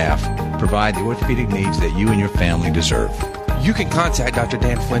my staff provide the orthopedic needs that you and your family deserve. You can contact Dr.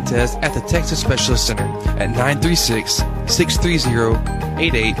 Dan Fuentes at the Texas Specialist Center at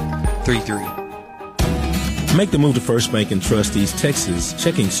 936-630-8833. Make the move to First Bank and Trust East Texas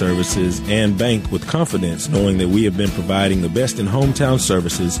checking services and bank with confidence, knowing that we have been providing the best in hometown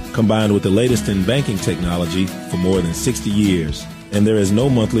services combined with the latest in banking technology for more than 60 years. And there is no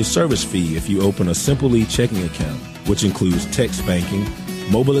monthly service fee if you open a Simple E checking account, which includes text banking,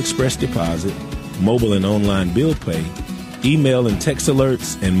 mobile express deposit, mobile and online bill pay, email and text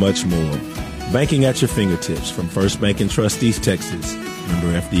alerts, and much more. Banking at your fingertips from First Bank and Trust East Texas.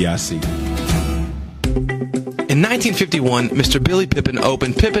 Member FDIC. In 1951, Mr. Billy Pippin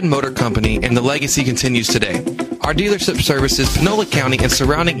opened Pippin Motor Company, and the legacy continues today. Our dealership services Panola County and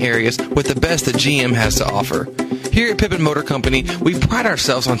surrounding areas with the best that GM has to offer. Here at Pippin Motor Company, we pride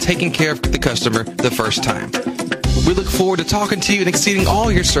ourselves on taking care of the customer the first time. We look forward to talking to you and exceeding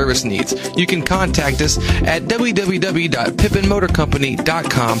all your service needs. You can contact us at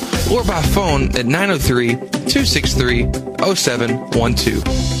www.pippinmotorcompany.com or by phone at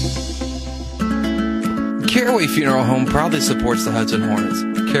 903-263-0712. Caraway Funeral Home proudly supports the Hudson Hornets.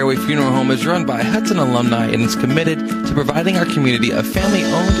 Caraway Funeral Home is run by Hudson alumni and is committed to providing our community a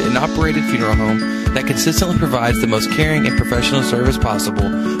family-owned and operated funeral home that consistently provides the most caring and professional service possible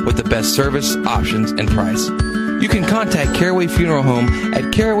with the best service, options, and price. You can contact Caraway Funeral Home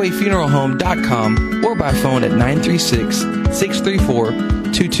at carawayfuneralhome.com or by phone at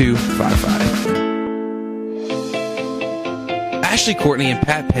 936-634-2255. Ashley Courtney and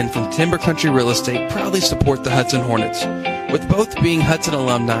Pat Penn from Timber Country Real Estate proudly support the Hudson Hornets. With both being Hudson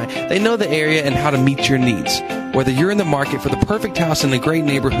alumni, they know the area and how to meet your needs. Whether you're in the market for the perfect house in a great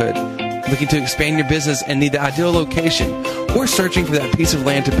neighborhood, looking to expand your business and need the ideal location, or searching for that piece of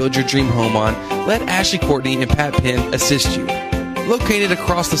land to build your dream home on, let Ashley Courtney and Pat Penn assist you. Located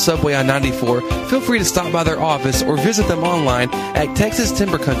across the subway on 94, feel free to stop by their office or visit them online at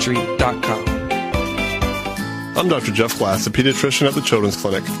texastimbercountry.com. I'm Dr. Jeff Glass, a pediatrician at the Children's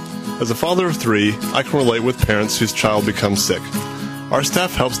Clinic. As a father of 3, I can relate with parents whose child becomes sick. Our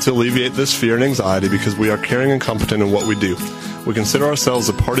staff helps to alleviate this fear and anxiety because we are caring and competent in what we do. We consider ourselves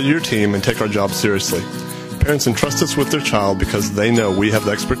a part of your team and take our job seriously. Parents entrust us with their child because they know we have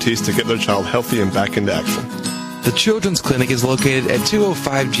the expertise to get their child healthy and back into action. The Children's Clinic is located at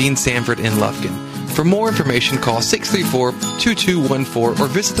 205 Gene Sanford in Lufkin. For more information, call 634-2214 or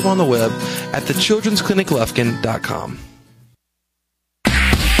visit them on the web at thechildren'scliniclufkin.com.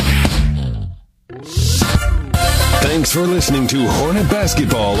 Thanks for listening to Hornet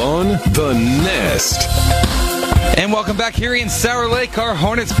Basketball on The Nest. And welcome back here in Sour Lake. Our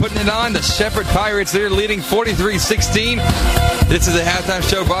Hornets putting it on. The Shepherd Pirates, they're leading 43-16. This is a halftime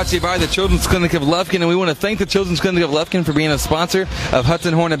show brought to you by the Children's Clinic of Lufkin, and we want to thank the Children's Clinic of Lufkin for being a sponsor of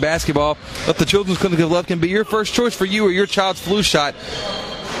Hudson Hornet Basketball. Let the Children's Clinic of Lufkin be your first choice for you or your child's flu shot.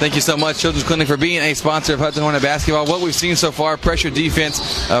 Thank you so much, Children's Clinic, for being a sponsor of Hudson Hornet Basketball. What we've seen so far, pressure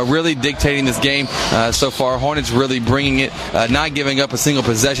defense really dictating this game so far. Hornets really bringing it, not giving up a single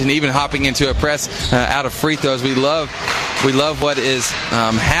possession, even hopping into a press out of free throws. We love what is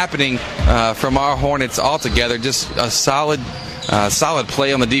happening from our Hornets altogether. Just a solid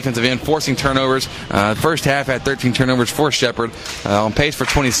play on the defensive end, forcing turnovers. First half had 13 turnovers for Shepherd, on pace for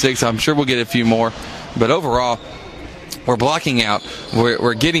 26. I'm sure we'll get a few more, but overall, we're blocking out,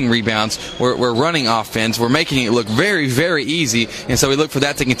 we're getting rebounds, we're running offense, we're making it look very, very easy, and so we look for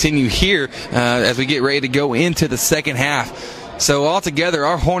that to continue here as we get ready to go into the second half. So altogether,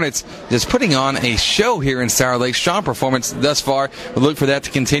 our Hornets just putting on a show here in Sour Lake. Strong performance thus far. We'll look for that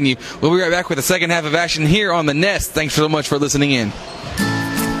to continue. We'll be right back with the second half of action here on The Nest. Thanks so much for listening in.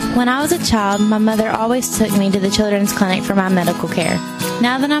 When I was a child, my mother always took me to the Children's Clinic for my medical care.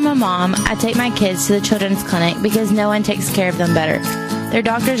 Now that I'm a mom, I take my kids to the Children's Clinic because no one takes care of them better. Their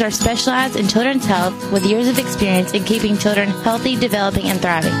doctors are specialized in children's health with years of experience in keeping children healthy, developing, and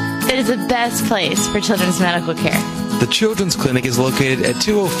thriving. It is the best place for children's medical care. The Children's Clinic is located at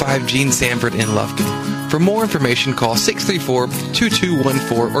 205 Gene Sanford in Lufkin. For more information, call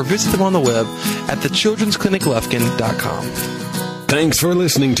 634-2214 or visit them on the web at thechildren'scliniclufkin.com. Thanks for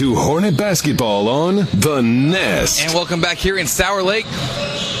listening to Hornet Basketball on The Nest. And welcome back here in Sour Lake.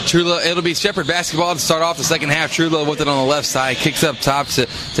 Trula, it'll be Shepherd basketball to start off the second half. Trula with it on the left side, kicks up top to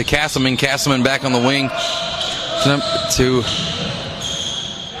Castleman. Castleman back on the wing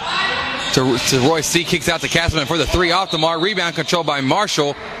to Roy C. Kicks out to Castleman for the three off the mark. Rebound controlled by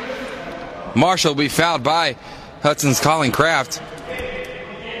Marshall. Marshall will be fouled by Hudson's Colin Kraft.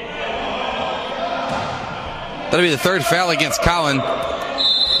 That'll be the third foul against Colin.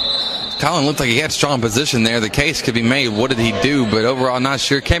 Colin looked like he had strong position there. The case could be made. What did he do? But overall, not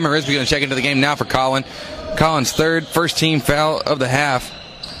sure. Cameron Risby going to check into the game now for Colin. Colin's third, first team foul of the half.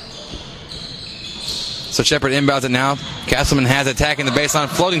 So Shepherd inbounds it now. Castleman has attacking the baseline.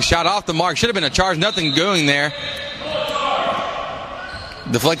 Floating shot off the mark. Should have been a charge. Nothing going there.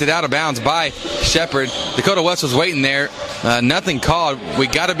 deflected out of bounds by Shepherd. Dakota West was waiting there. Nothing called. We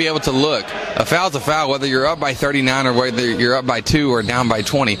got to be able to look. A foul's a foul, whether you're up by 39 or whether you're up by 2 or down by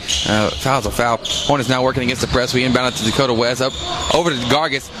 20. Foul's a foul. Hornets now working against the press. We inbound it to Dakota West. Up over to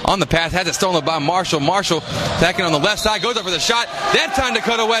Gargis on the pass. Has it stolen by Marshall. Marshall attacking on the left side. Goes up for the shot. That time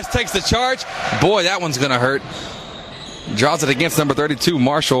Dakota West takes the charge. Boy, that one's going to hurt. Draws it against number 32,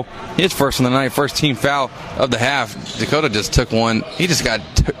 Marshall. His first on the night, first team foul of the half. Dakota just took one. He just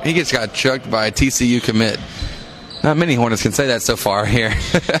got chucked by a TCU commit. Not many Hornets can say that so far here.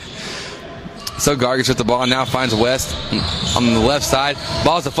 So Gargis with the ball now finds West on the left side.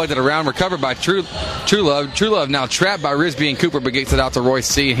 Ball's deflected around, recovered by True Love. True Love now trapped by Risby and Cooper, but gets it out to Royce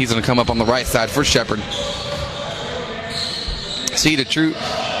C. And he's going to come up on the right side for Shepherd. C to True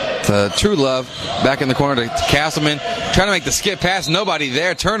Love, back in the corner to Castleman, trying to make the skip pass, nobody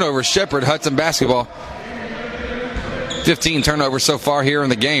there. Turnover, Shepherd, Hudson basketball. 15 turnovers so far here in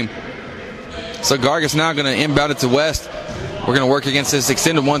the game. So Gargis now going to inbound it to West. We're going to work against this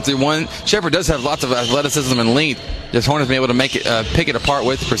extended 1-through-1. Shepherd does have lots of athleticism and length. Just Hornets been able to make it pick it apart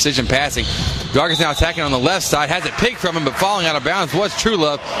with precision passing. Gargis now attacking on the left side, has it picked from him, but falling out of bounds was True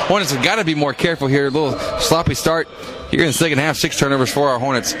Love. Hornets have got to be more careful here. A little sloppy start here in the second half. 6 turnovers for our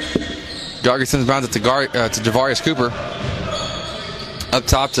Hornets. Gargis sends bounds it to Javarius Cooper. Up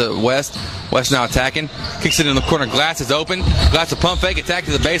top to West. West now attacking. Kicks it in the corner. Glass is open. Glass a pump fake. Attack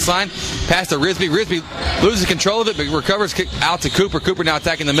to the baseline. Pass to Risby. Risby loses control of it, but recovers out to Cooper. Cooper now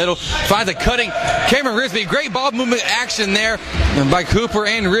attacking the middle. Finds a cutting Cameron Risby. Great ball movement action there by Cooper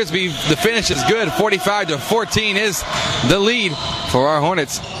and Risby. The finish is good. 45-14 is the lead for our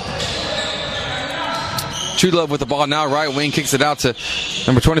Hornets. True Love with the ball now. Right wing kicks it out to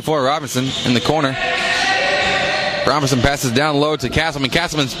number 24, Robinson, in the corner. Robinson passes down low to Castleman.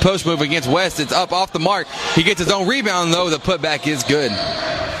 Castleman's post move against West. It's up off the mark. He gets his own rebound, though. The putback is good.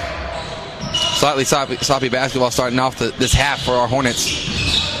 Slightly sloppy basketball starting off this half for our Hornets.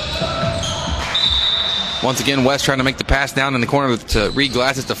 Once again, West trying to make the pass down in the corner to Reed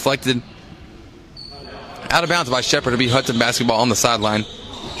Glass. It's deflected out of bounds by Shepherd to be Hudson basketball on the sideline.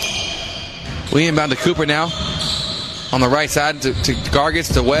 We inbound to Cooper now. On the right side to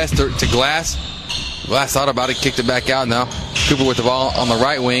Gargis, to West, to Glass. Glass thought about it, kicked it back out now. Cooper with the ball on the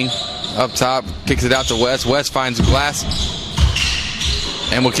right wing. Up top, kicks it out to West. West finds Glass.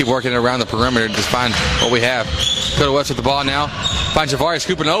 And we'll keep working it around the perimeter to just find what we have. Go to West with the ball now. Finds Javarius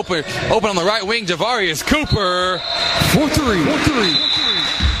Cooper open on the right wing. Javarius Cooper for three.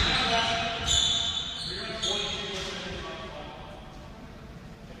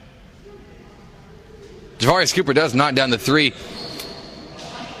 Javarius Cooper does knock down the three.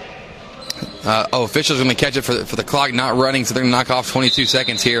 Officials going to catch it for the clock not running, so they're going to knock off 22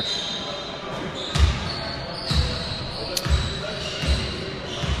 seconds here.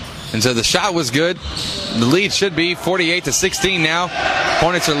 And so the shot was good. The lead should be 48-16 now.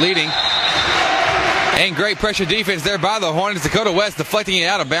 Hornets are leading. And great pressure defense there by the Hornets. Dakota West deflecting it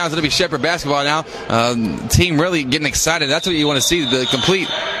out of bounds. It'll be Shepherd basketball now. Team really getting excited. That's what you want to see, the complete.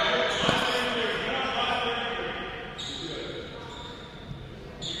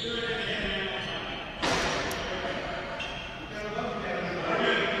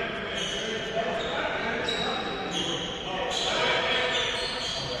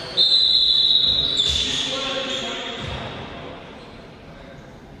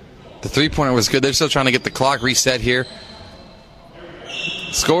 The three-pointer was good. They're still trying to get the clock reset here.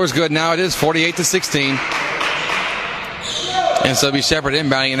 Score's good now. It is 48-16. And so it'll be Shepherd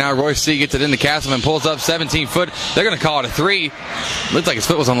inbounding. And now Royce C. gets it into Castleman. Pulls up 17-foot. They're going to call it a three. Looks like his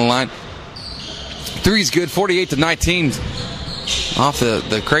foot was on the line. Three's good. 48-19. Off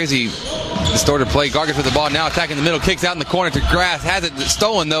the crazy distorted play. Gargis with the ball now. Attacking the middle. Kicks out in the corner to Grass. Has it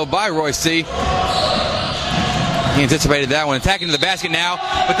stolen, though, by Royce C. He anticipated that one. Attacking to the basket now.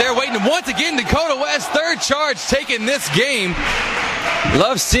 But they're waiting once again. Dakota West, third charge taking this game.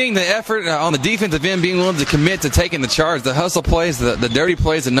 Love seeing the effort on the defensive end, being willing to commit to taking the charge. The hustle plays, the dirty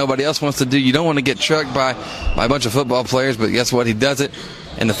plays that nobody else wants to do. You don't want to get trucked by a bunch of football players, but guess what? He does it,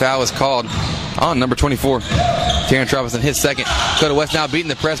 and the foul is called on number 24. Terrence Robinson, his second. Dakota West now beating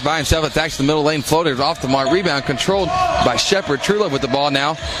the press by himself. Attacks the middle lane. Floaters off the mark. Rebound controlled by Shepherd. True Love with the ball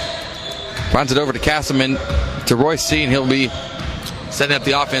now. Finds it over to Castleman, to Royce C., and he'll be setting up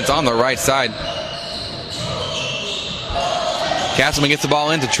the offense on the right side. Castleman gets the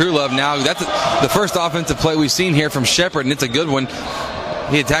ball into True Love now. That's the first offensive play we've seen here from Shepherd, and it's a good one.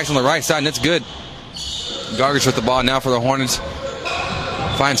 He attacks on the right side, and it's good. Gargis with the ball now for the Hornets.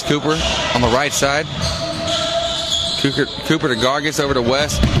 Finds Cooper on the right side. Cooper to Gargis, over to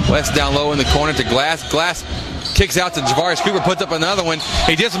West. West down low in the corner to Glass. Glass Kicks out to Javarius Cooper, puts up another one.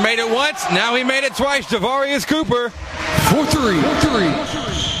 He just made it once, now he made it twice. Javarius Cooper, 4-3.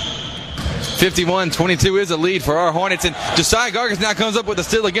 51-22 is a lead for our Hornets, and Josiah Gargis now comes up with a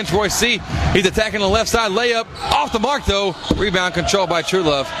steal against Royce C. He's attacking the left side layup. Off the mark, though. Rebound controlled by True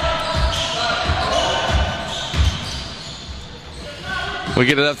Love. We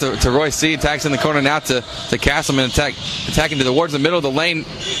get it up to Royce C. Attacks in the corner now to Castleman. Attacking towards the middle of the lane.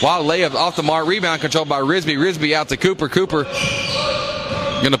 Wild layup off the mark. Rebound controlled by Risby. Risby out to Cooper. Cooper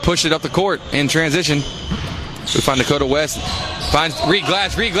going to push it up the court in transition. We find Dakota West. Finds Reed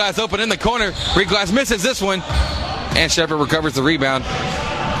Glass. Reed Glass open in the corner. Reed Glass misses this one. And Shepard recovers the rebound.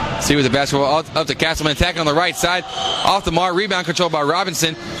 See with the basketball up to Castleman. Attacking on the right side. Off the mark. Rebound controlled by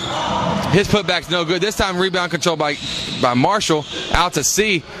Robinson. His putback's no good. This time rebound controlled by Marshall. Out to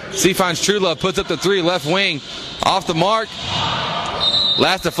C. C finds True Love. Puts up the three. Left wing. Off the mark.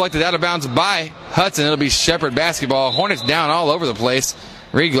 Last deflected out of bounds by Hudson. It'll be Shepard basketball. Hornets down all over the place.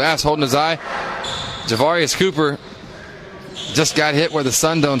 Reed Glass holding his eye. Javarius Cooper just got hit where the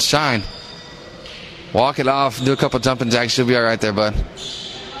sun don't shine. Walk it off. Do a couple jumping jacks. She'll be all right there, bud.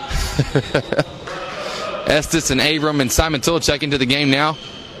 Estes and Abram and Simon Toole check into the game now.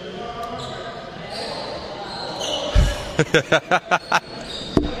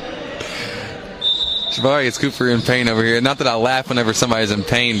 Javarius Cooper in pain over here. Not that I laugh whenever somebody's in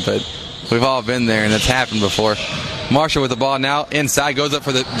pain, but we've all been there, and it's happened before. Marshall with the ball now inside, goes up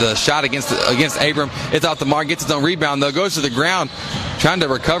for the shot against Abram. It's off the mark, gets his own rebound though, goes to the ground, trying to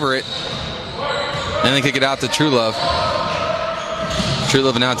recover it, and then kick it out to True Love. True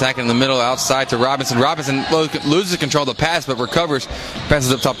Love now attacking in the middle, outside to Robinson. Robinson loses control of the pass, but recovers.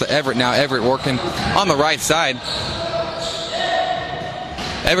 Passes up top to Everett. Now Everett working on the right side.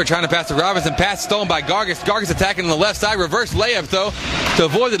 Everett trying to pass to Robinson. Pass stolen by Gargis. Gargis attacking on the left side. Reverse layup, though, to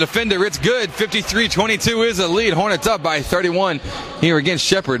avoid the defender. It's good. 53-22 is a lead. Hornets up by 31 here against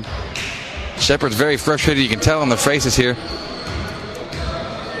Shepard. Shepard's very frustrated. You can tell on the faces here.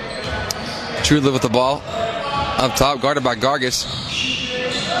 True Love with the ball. Up top, guarded by Gargis.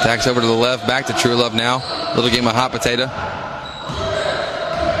 Attacks over to the left. Back to True Love now. Little game of hot potato.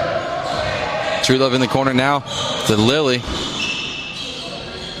 True Love in the corner now to Lilly.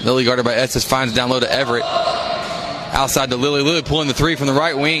 Lilly guarded by Estes, finds down low to Everett. Outside to Lilly. Lilly pulling the three from the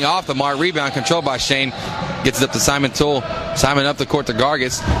right wing. Off the mark. Rebound controlled by Shane. Gets it up to Simon Toole. Simon up the court to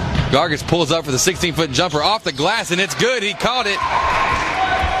Gargis. Gargis pulls up for the 16-foot jumper off the glass, and it's good. He caught it.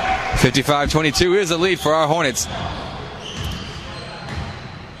 55-22 is the lead for our Hornets.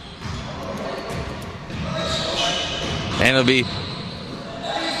 And it'll be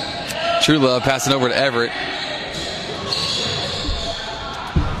True Love passing over to Everett.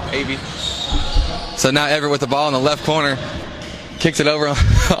 Maybe. So now Everett with the ball in the left corner. Kicks it over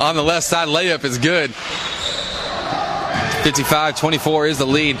on the left side. Layup is good. 55-24 is the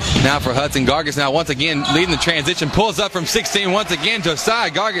lead now for Hudson. Gargis now once again leading the transition. Pulls up from 16 once again. Josiah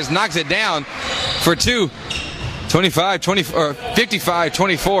Gargis knocks it down for two.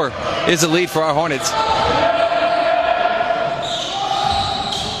 55-24 is the lead for our Hornets.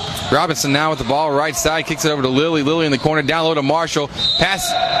 Robinson now with the ball right side. Kicks it over to Lilly. Lilly in the corner. Down low to Marshall.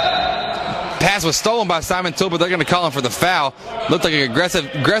 Pass was stolen by Simon Toole, but they're going to call him for the foul. Looked like an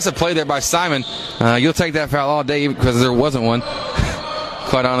aggressive play there by Simon. You'll take that foul all day because there wasn't one,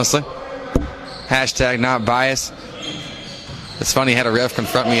 quite honestly. Hashtag not biased. It's funny, had a ref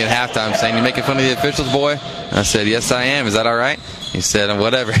confront me at halftime saying, "You making fun of the officials, boy?" I said, "Yes, I am. Is that all right?" He said,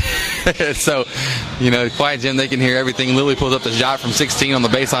 "Whatever." So, quiet gym, they can hear everything. Lilly pulls up the shot from 16 on the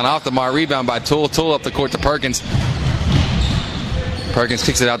baseline. Off the mark, rebound by Toole. Toole up the court to Perkins. Perkins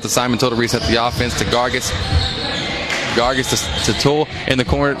kicks it out to Simon Toole to reset the offense to Gargis. Gargis to Toole in the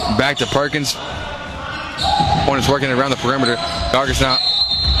corner. Back to Perkins. Hornets working around the perimeter. Gargis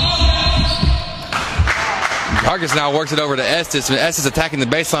now works it over to Estes. Estes attacking the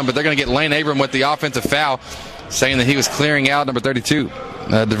baseline, but they're going to get Lane Abram with the offensive foul, saying that he was clearing out number 32,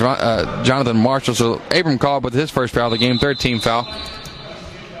 Jonathan Marshall. So Abram called with his first foul of the game, third team foul.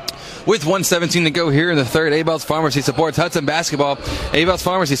 With 1:17 to go here in the third, Abel's Pharmacy supports Hudson basketball. Abel's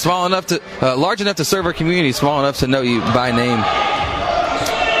Pharmacy, large enough to serve our community, small enough to know you by name.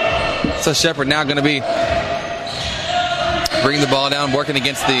 So Shepard now going to be bringing the ball down, working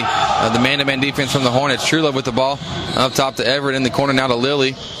against the man-to-man defense from the Hornets. True Love with the ball up top to Everett in the corner now to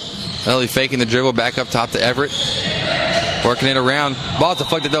Lilly. Lilly faking the dribble back up top to Everett. Working it around. Ball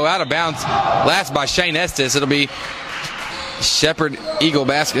deflected though out of bounds. Last by Shane Estes. It'll be Shepard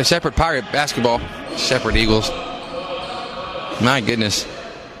Pirate basketball. Shepard Eagles. My goodness.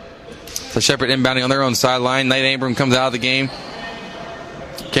 So Shepard inbounding on their own sideline. Nate Abram comes out of the game.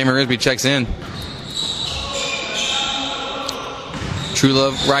 Cameron Risby checks in. True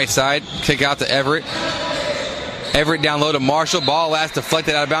Love right side. Kick out to Everett. Everett down low to Marshall. Ball last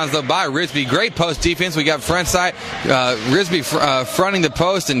deflected out of bounds, though, by Risby. Great post defense. We got front side. Risby fronting the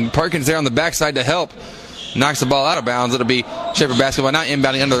post, and Perkins there on the backside to help. Knocks the ball out of bounds. It'll be Shepherd basketball. Now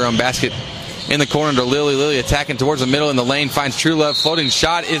inbounding under their own basket. In the corner to Lily. Lily attacking towards the middle in the lane. Finds True Love. Floating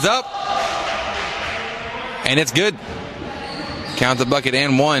shot is up. And it's good. Count the bucket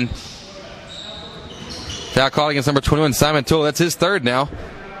and one. Foul called against number 21, Simon Toole. That's his third now.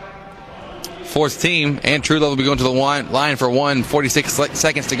 Fourth team, and True Love will be going to the line for 46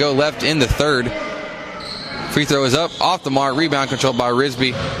 seconds to go left in the third. Free throw is up, off the mark, rebound controlled by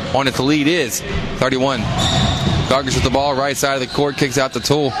Risby. On its lead is 31. Gargis with the ball, right side of the court, kicks out to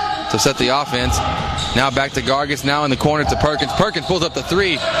Toole to set the offense. Now back to Gargis, now in the corner to Perkins. Perkins pulls up the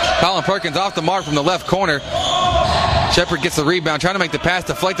three. Colin Perkins off the mark from the left corner. Shepherd gets the rebound, trying to make the pass,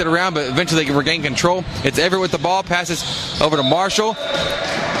 deflected around, but eventually they can regain control. It's Everett with the ball, passes over to Marshall.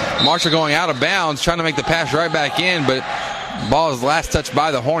 Marshall going out of bounds, trying to make the pass right back in, but ball is last touched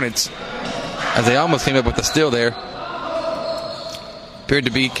by the Hornets as they almost came up with the steal there. Appeared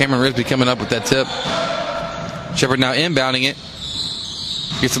to be Cameron Risby coming up with that tip. Shepherd now inbounding it.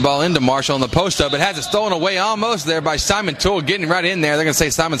 Gets the ball into Marshall on the post up, but has it stolen away almost there by Simon Toole, getting right in there. They're going to say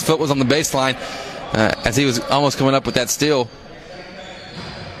Simon's foot was on the baseline as he was almost coming up with that steal.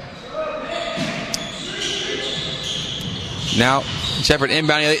 Now Shepherd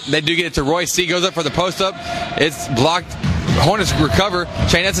inbounding. They do get it to Royce C. Goes up for the post up. It's blocked. Hornets recover.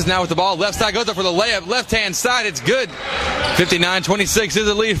 Shane Estes now with the ball. Left side goes up for the layup. Left-hand side. It's good. 59-26 is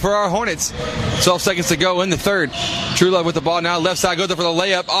the lead for our Hornets. 12 seconds to go in the third. True Love with the ball now. Left side goes up for the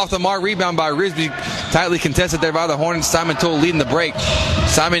layup. Off the mark. Rebound by Risby. Tightly contested there by the Hornets. Simon Toole leading the break.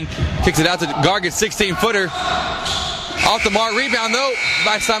 Simon kicks it out to Gargis. 16-footer. Off the mark. Rebound, though,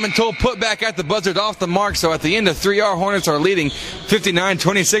 by Simon Toole. Put back at the buzzer. Off the mark. So at the end of 3, our Hornets are leading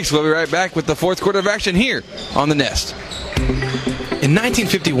 59-26. We'll be right back with the fourth quarter of action here on The Nest. In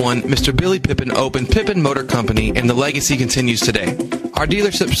 1951, Mr. Billy Pippin opened Pippin Motor Company, and the legacy continues today. Our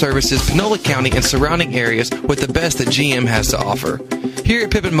dealership services Panola County and surrounding areas with the best that GM has to offer. Here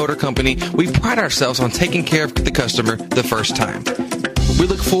at Pippin Motor Company, we pride ourselves on taking care of the customer the first time. We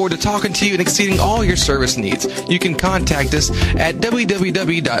look forward to talking to you and exceeding all your service needs. You can contact us at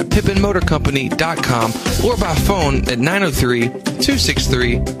www.pippinmotorcompany.com or by phone at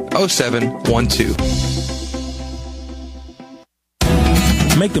 903-263-0712.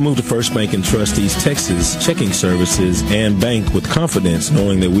 Make the move to First Bank & Trust East Texas checking services and bank with confidence,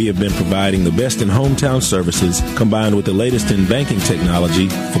 knowing that we have been providing the best in hometown services combined with the latest in banking technology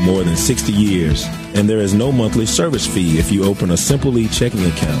for more than 60 years. And there is no monthly service fee if you open a Simple checking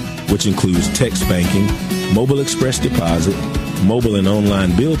account, which includes text banking, mobile express deposit, mobile and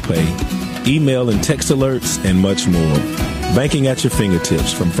online bill pay, email and text alerts, and much more. Banking at your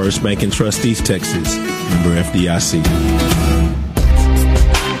fingertips from First Bank & Trust East Texas. Member FDIC.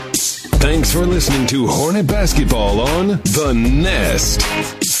 Thanks for listening to Hornet Basketball on The Nest.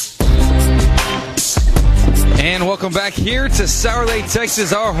 And welcome back here to Sour Lake,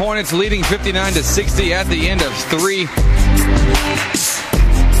 Texas. Our Hornets leading 59-60 at the end of 3.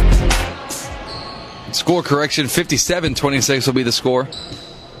 Score correction, 57-26 will be the score.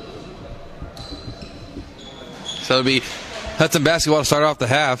 So it'll be Hudson basketball to start off the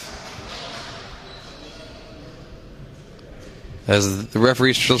half. As the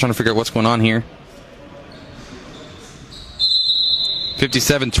referee's still trying to figure out what's going on here.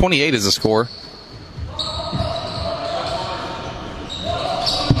 57-28 is the score.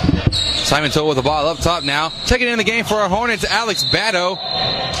 Simon Toole with the ball up top now. Checking in the game for our Hornets, Alex Batto.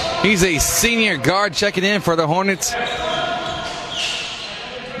 He's a senior guard checking in for the Hornets.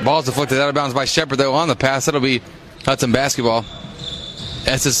 Ball's deflected out of bounds by Shepherd, though, on the pass. That'll be Hudson basketball.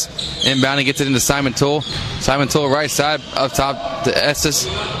 Estes inbounding, gets it into Simon Toole. Simon Toole right side, up top to Estes.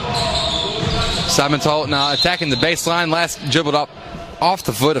 Simon Toole now attacking the baseline. Last dribbled up off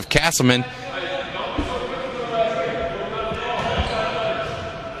the foot of Castleman.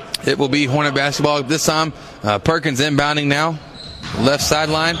 It will be Hornet basketball this time. Perkins inbounding now. Left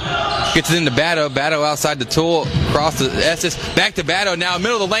sideline. Gets it into Batto. Batto outside the Toole. Across to Estes. Back to Batto now.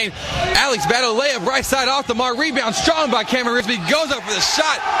 Middle of the lane. Alex Batto layup right side off the mark. Rebound strong by Cameron Risby. Goes up for the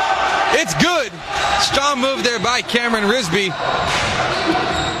shot. It's good. Strong move there by Cameron Risby.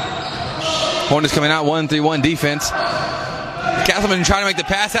 Hornets coming out 1-3-1 defense. Castleman trying to make the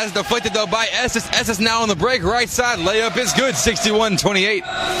pass. Has it deflected, though, by Estes. Estes now on the break. Right side. Layup is good.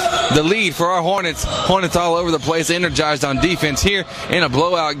 61-28. The lead for our Hornets. Hornets all over the place. Energized on defense here in a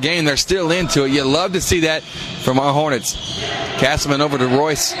blowout game. They're still into it. You love to see that from our Hornets. Castleman over to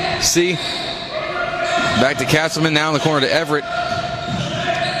Royce C. Back to Castleman. Now in the corner to Everett.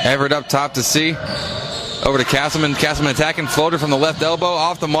 Everett up top to C. Over to Castleman. Castleman attacking. Floater from the left elbow.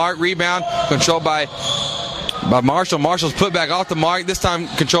 Off the mark. Rebound. Controlled by Marshall. Marshall's put back off the mark. This time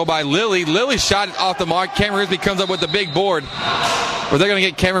controlled by Lilly. Lilly shot it off the mark. Cameron Risby comes up with the big board. But they're going to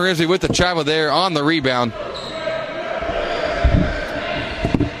get Cameron Risby with the travel there on the rebound.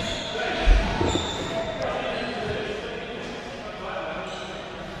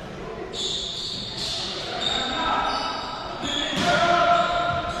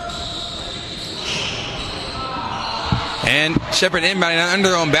 And Shepherd inbounding under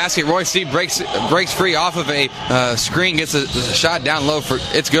their own basket. Roy C breaks free off of a screen, gets a shot down low.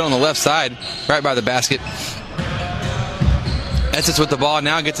 It's good on the left side, right by the basket. Estes with the ball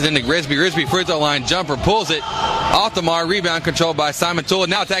now, gets it into Risby. Risby free throw line jumper, pulls it off the mark. Rebound controlled by Simon Toole.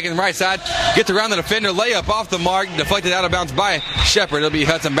 Now attacking the right side, gets around the defender. Layup off the mark, deflected out of bounds by Shepherd. It'll be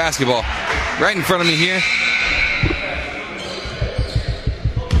Hudson basketball. Right in front of me here.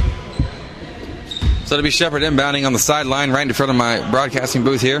 So it'll be Shepherd inbounding on the sideline right in front of my broadcasting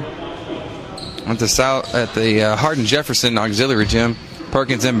booth here at the Hardin Jefferson Auxiliary Gym.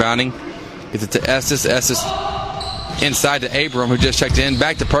 Perkins inbounding. Gets it to Estes. Estes inside to Abram, who just checked in.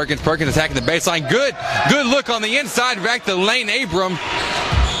 Back to Perkins. Perkins attacking the baseline. Good look on the inside. Back to Lane Abram.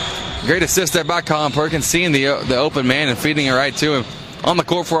 Great assist there by Colin Perkins, seeing the open man and feeding it right to him. On the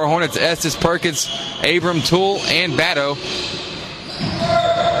court for our Hornets, Estes, Perkins, Abram, Toole, and Batto.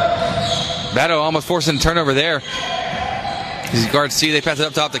 Batto almost forcing a turnover there. As guards C, they pass it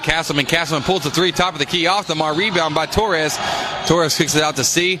up top to Castleman. Castleman pulls the three, top of the key, off the mark. Rebound by Torres. Torres kicks it out to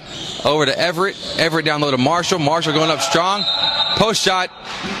C. Over to Everett. Everett down low to Marshall. Marshall going up strong. Post shot.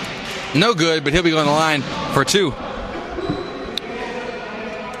 No good, but he'll be going to the line for two.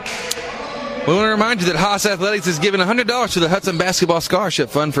 We want to remind you that Haas Athletics is giving $100 to the Hudson Basketball Scholarship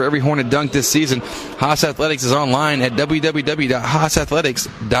Fund for every Hornet dunk this season. Haas Athletics is online at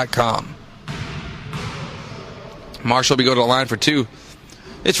www.haasathletics.com. Marshall will be going to the line for two.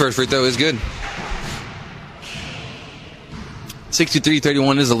 His first free throw is good.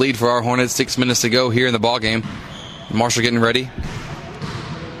 63-31 is the lead for our Hornets. 6 minutes to go here in the ball game. Marshall getting ready.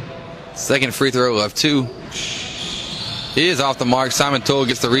 Second free throw of two is off the mark. Simon Toole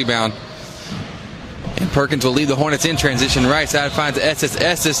gets the rebound. And Perkins will lead the Hornets in transition. Right side finds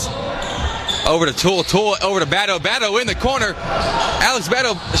Estes. Over to Toole. Toole over to Batto. Batto in the corner. Alex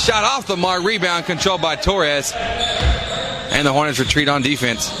Batto shot off the mark. Rebound controlled by Torres. And the Hornets retreat on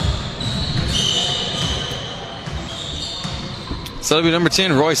defense. So it'll be number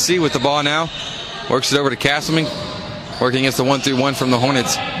 10, Roy C. with the ball now. Works it over to Castleman. Working against the 1-3-1 from the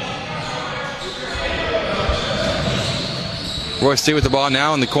Hornets. Roy C. with the ball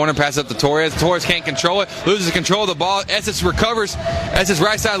now in the corner. Pass up to Torres. Torres can't control it. Loses control of the ball. Estes recovers. Estes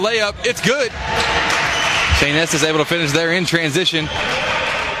right side layup. It's good. Shane Estes able to finish there in transition.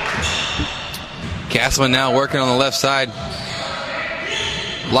 Castleman now working on the left side.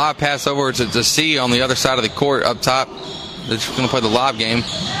 Lob pass over to C on the other side of the court up top. They're just going to play the lob game.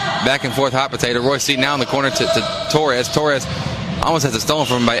 Back and forth hot potato. Roy C. now in the corner to Torres. Torres almost has it stolen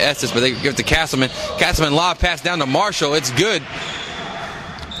from him by Estes, but they give it to Castleman. Castleman lob pass down to Marshall. It's good.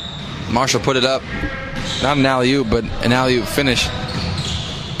 Marshall put it up. Not an alley-oop, but an alley-oop finish.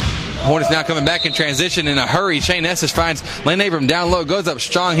 Hornets now coming back in transition in a hurry. Shane Estes finds Lane Abram down low. Goes up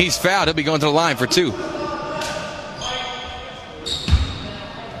strong. He's fouled. He'll be going to the line for two.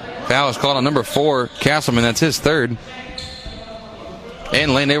 Foul is called on number 4, Castleman. That's his third.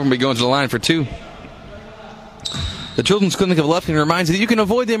 And Lane Abram will be going to the line for two. The Children's Clinic of Lufkin reminds you that you can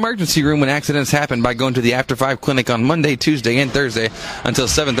avoid the emergency room when accidents happen by going to the After 5 clinic on Monday, Tuesday, and Thursday until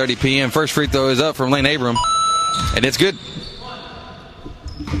 7:30 p.m. First free throw is up from Lane Abram, and it's good.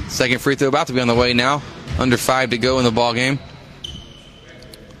 Second free throw about to be on the way now. Under 5 to go in the ball game.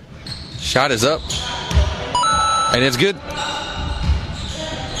 Shot is up, and it's good.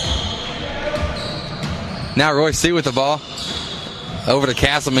 Now Roy C. with the ball. Over to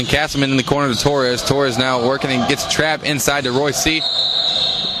Castleman. Castleman in the corner to Torres. Torres now working and gets trapped inside to Roy C.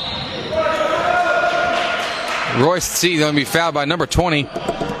 Roy C. going to be fouled by number 20,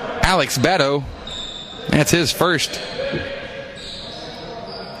 Alex Batto. That's his first.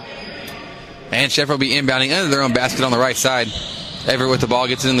 And Sheffield will be inbounding under their own basket on the right side. Everett with the ball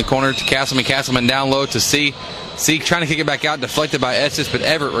gets it in the corner to Castleman. Castleman down low to C. C trying to kick it back out, deflected by Estes, but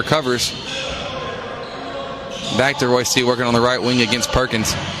Everett recovers. Back to Roy C. working on the right wing against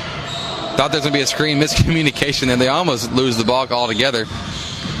Perkins. Thought there was going to be a screen miscommunication, and they almost lose the ball altogether.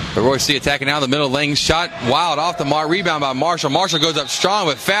 But Roy C. attacking out the middle lane. Shot wild off the mark. Rebound by Marshall. Marshall goes up strong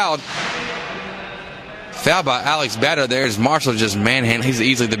but fouled. Foul by Alex Batto there as Marshall just manhandling. He's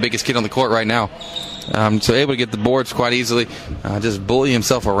easily the biggest kid on the court right now. So able to get the boards quite easily. Just bully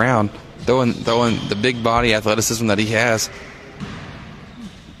himself around. Throwing the big body athleticism that he has.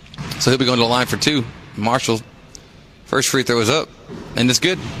 So he'll be going to the line for 2. Marshall, first free throw is up. And it's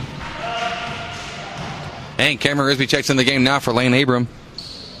good. And Cameron Risby checks in the game now for Lane Abram.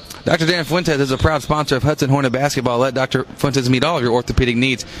 Dr. Dan Fuentes is a proud sponsor of Hudson Hornet Basketball. Let Dr. Fuentes meet all of your orthopedic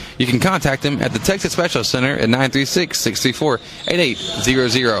needs. You can contact him at the Texas Special Center at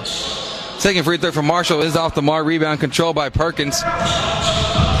 936-634-8800. Second free throw from Marshall is off the mark. Rebound control by Perkins.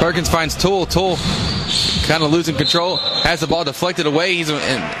 Perkins finds Toole. Toole kind of losing control. Has the ball deflected away. He's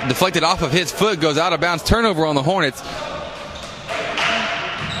deflected off of his foot. Goes out of bounds. Turnover on the Hornets.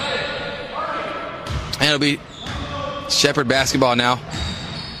 And it'll be Shepherd basketball now.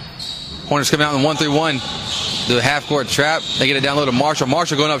 Hornets come out in 1-3-1. The half-court trap. They get it down low to Marshall.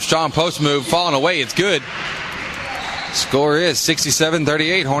 Marshall going up strong post move. Falling away. It's good. Score is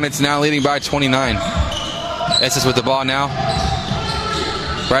 67-38. Hornets now leading by 29. Estes with the ball now.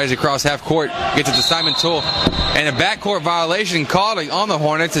 Right as he crosses half court. Gets it to Simon Toole. And a backcourt violation called on the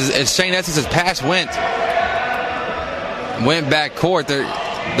Hornets as Shane Estes' pass went back court.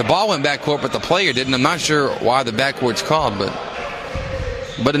 The ball went back court, but the player didn't. I'm not sure why the backcourt's called, but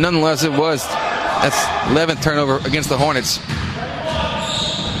nonetheless it was. That's 11th turnover against the Hornets.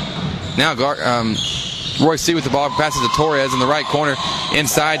 Now Roy C with the ball, passes to Torres in the right corner,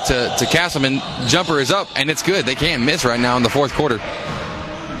 inside to Castleman. Jumper is up, and it's good. They can't miss right now in the fourth quarter.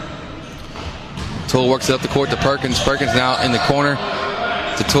 Toole works it up the court to Perkins. Perkins now in the corner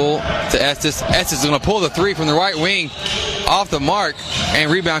to Toole, to Estes. Estes is going to pull the three from the right wing off the mark, and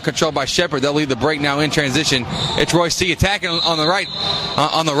rebound control by Shepherd. They'll lead the break now in transition. It's Roy C attacking on the right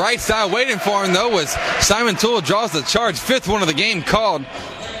side. Waiting for him, though, was Simon Toole. Draws the charge. 5th one of the game called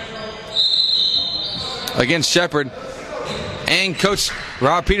against Shepherd. And Coach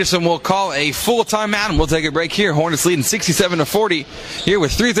Rob Peterson will call a full timeout, and we'll take a break here. Hornets leading 67-40 here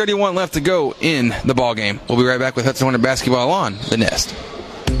with 3:31 left to go in the ball game. We'll be right back with Hudson Hornet basketball on The Nest.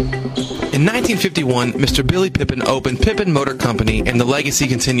 In 1951, Mr. Billy Pippin opened Pippin Motor Company, and the legacy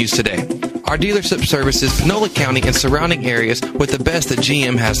continues today. Our dealership services Panola County and surrounding areas with the best that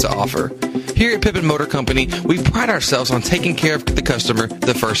GM has to offer. Here at Pippin Motor Company, we pride ourselves on taking care of the customer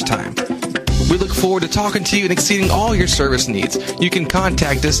the first time. We look forward to talking to you and exceeding all your service needs. You can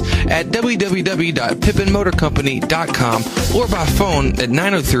contact us at www.pippinmotorcompany.com or by phone at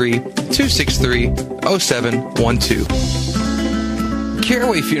 903-263-0712.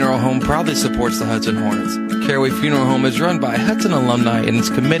 Caraway Funeral Home proudly supports the Hudson Hornets. Caraway Funeral Home is run by Hudson alumni and is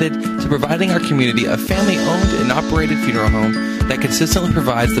committed to providing our community a family-owned and operated funeral home that consistently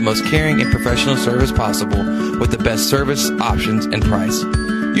provides the most caring and professional service possible with the best service, options, and price.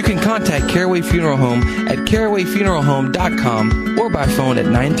 You can contact Caraway Funeral Home at carawayfuneralhome.com or by phone at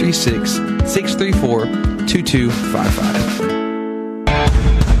 936-634-2255.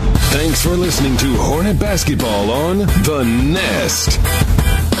 Thanks for listening to Hornet Basketball on The Nest.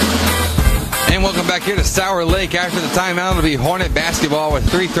 And welcome back here to Sour Lake. After the timeout, it'll be Hornet basketball with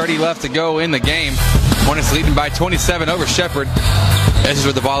 3:30 left to go in the game. Hornets leading by 27 over Shepherd. Estes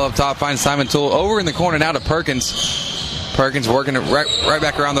with the ball up top, finds Simon Toole over in the corner now to Perkins. Perkins working it right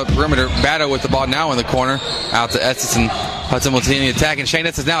back around the perimeter. Batto with the ball now in the corner. Out to Estes, and Hudson will continue attacking. Shane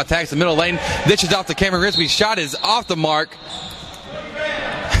Estes now attacks the middle lane. Dishes off to Cameron Risby. Shot is off the mark.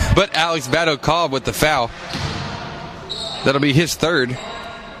 But Alex Batto called with the foul. That'll be his 3rd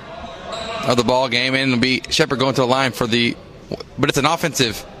of the ball game. And it'll be Shepherd going to the line for the... But it's an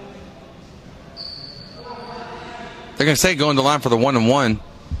offensive... They're going to say going to the line for the 1-and-1.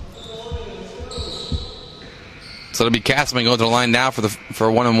 So it'll be Castleman going to the line now for a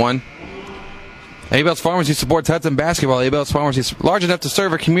 1-and-1. Abel's Pharmacy supports Hudson basketball. Abel's Pharmacy is large enough to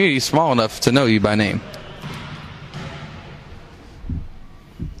serve a community small enough to know you by name.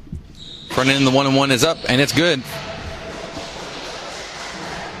 Front end, the 1-and-1 is up, and it's good.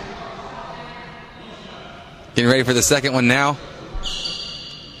 Getting ready for the second one now.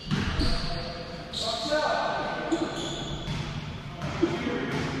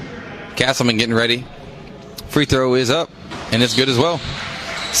 Castleman getting ready. Free throw is up, and it's good as well.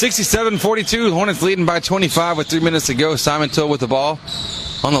 67-42, Hornets leading by 25 with 3 minutes to go. Simon Toole with the ball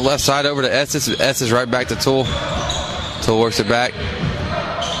on the left side over to Estes. Estes right back to Toole. Toole works it back.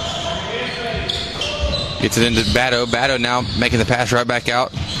 Gets it into Batto. Batto now making the pass right back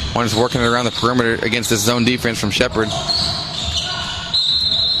out. Hornets working it around the perimeter against this zone defense from Shepherd.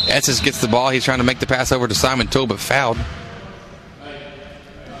 Estes gets the ball. He's trying to make the pass over to Simon Toole, but fouled.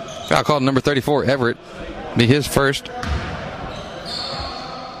 Foul called number 34, Everett. Be his first.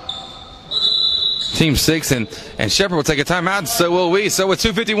 Team 6, and Shepherd will take a timeout, so will we. So with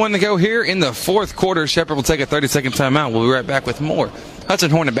 2:51 to go here in the fourth quarter, Shepherd will take a 30-second timeout. We'll be right back with more Hudson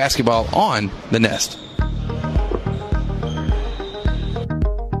Hornet basketball on The Nest.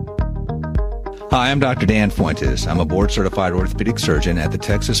 Hi, I'm Dr. Dan Fuentes. I'm a board-certified orthopedic surgeon at the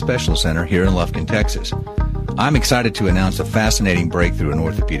Texas Specialist Center here in Lufkin, Texas. I'm excited to announce a fascinating breakthrough in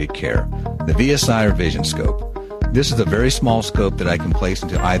orthopedic care, the VSI or Vision Scope. This is a very small scope that I can place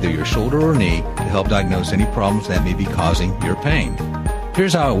into either your shoulder or knee to help diagnose any problems that may be causing your pain.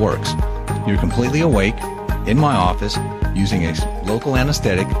 Here's how it works. You're completely awake in my office using a local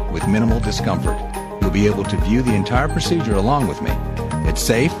anesthetic with minimal discomfort. You'll be able to view the entire procedure along with me. It's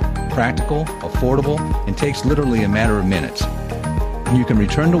safe, practical, affordable, and takes literally a matter of minutes. You can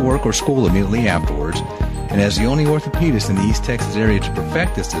return to work or school immediately afterwards. And as the only orthopedist in the East Texas area to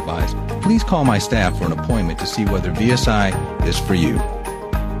perfect this device, please call my staff for an appointment to see whether VSI is for you.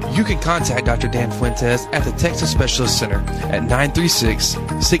 You can contact Dr. Dan Fuentes at the Texas Specialist Center at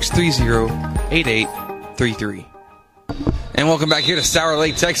 936-630-8833. And welcome back here to Sour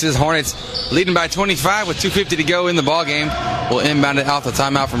Lake, Texas. Hornets leading by 25 with 2:50 to go in the ball game. We'll inbound it off the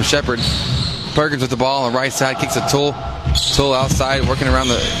timeout from Shepherd. Perkins with the ball on the right side, kicks a Tool. Tool outside, working around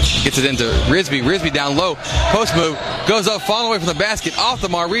gets it into Risby. Risby down low, post move, goes up, falling away from the basket, off the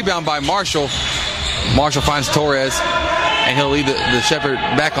mark, rebound by Marshall. Marshall finds Torres, and he'll lead the Shepherd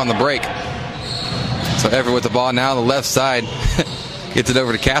back on the break. So Everett with the ball now on the left side, gets it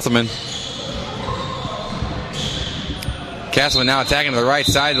over to Castleman. Castleman now attacking to the right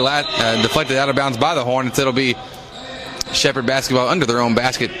side, deflected out of bounds by the Hornets. It'll be Shepherd basketball under their own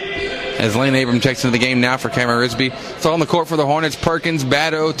basket as Lane Abram checks into the game now for Cameron Risby. So on the court for the Hornets, Perkins,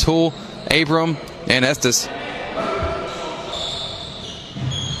 Batto, Tool, Abram, and Estes.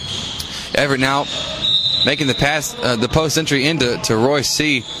 Everett now making the pass, the post entry into Royce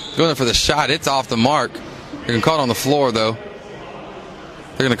C. Going for the shot. It's off the mark. They're going to call it on the floor, though.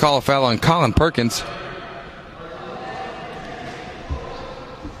 They're going to call a foul on Colin Perkins.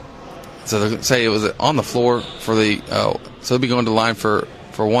 So they're going to say it was on the floor for the... so they'll be going to the line for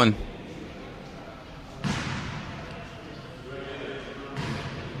one.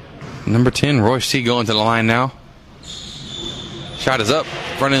 Number 10, Royce C. going to the line now. Shot is up.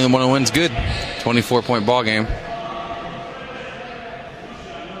 Running the one and win's good. 24-point ball game.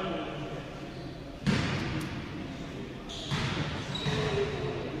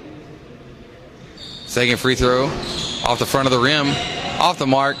 Second free throw off the front of the rim. Off the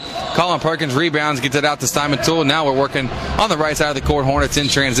mark. Colin Perkins rebounds, gets it out to Simon Tool. Now we're working on the right side of the court. Hornets in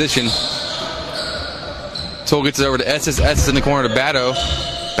transition. Tool gets it over to Estes. Estes in the corner to Batto.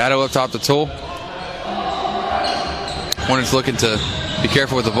 Batto up top to Tool. Hornets looking to be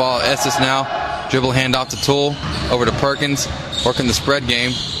careful with the ball. Estes now. Dribble handoff to Tool. Over to Perkins. Working the spread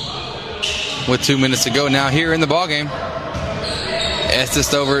game. With 2 minutes to go now here in the ball game.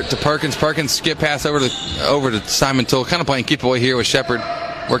 Estes over to Perkins. Perkins skip pass over to Simon Tool. Kind of playing keep away here with Shepherd.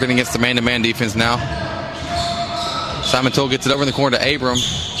 Working against the man-to-man defense now. Simon Tool gets it over in the corner to Abram.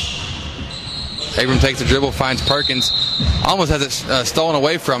 Abram takes the dribble, finds Perkins. Almost has it stolen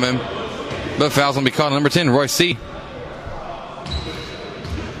away from him. But foul's going to be called on number 10, Royce C.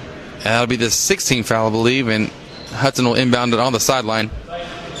 And that'll be the 16th foul, I believe, and Hudson will inbound it on the sideline.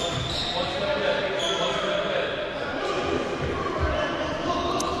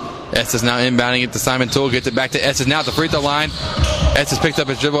 Estes now inbounding it to Simon Tool. Gets it back to Estes now at the free throw line. Estes picks up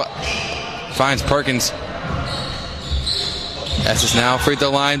his dribble. Finds Perkins. Estes now free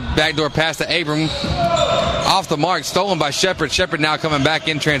throw line. Backdoor pass to Abram. Off the mark. Stolen by Shepherd. Shepherd now coming back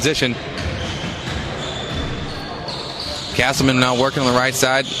in transition. Castleman now working on the right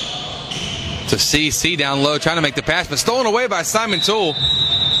side to C. C down low. Trying to make the pass, but stolen away by Simon Tool.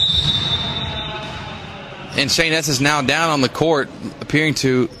 And Shane Estes now down on the court, appearing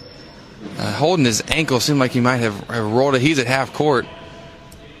to holding his ankle. Seemed like he might have rolled it. He's at half court.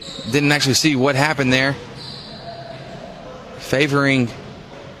 Didn't actually see what happened there. Favoring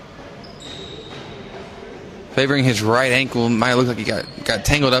his right ankle. Might look like he got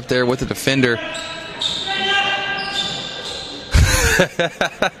tangled up there with the defender.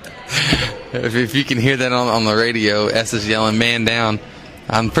 If you can hear that on the radio, Estes yelling, "Man down."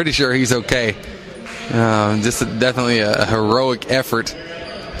 I'm pretty sure he's okay. Just definitely a heroic effort.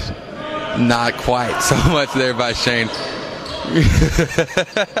 Not quite so much there by Shane.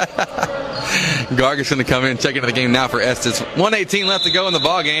 Garga's going to come in and check into the game now for Estes. 1:18 left to go in the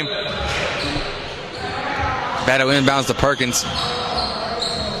ball game. Batto inbounds to Perkins.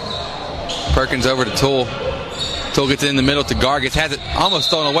 Perkins over to Tool. Tool gets it in the middle to Gargis. Has it almost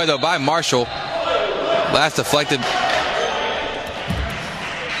stolen away, though, by Marshall. Last deflected.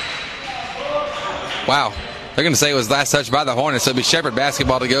 Wow. They're going to say it was last touch by the Hornets, so it'll be Shepherd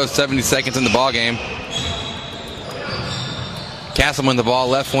basketball to go, 70 seconds in the ball game. Castleman the ball,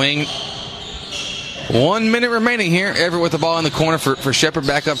 left wing. 1 minute remaining here. Everett with the ball in the corner for Shepherd,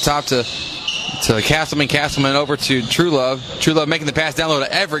 back up top to Castleman. Castleman over to Truelove. Truelove making the pass down low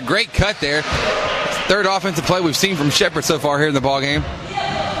to Everett. Great cut there. Third offensive play we've seen from Shepherd so far here in the ball game.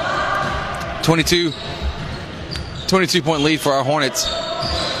 22-point lead for our Hornets.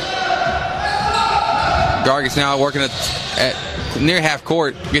 Gargis now working at near half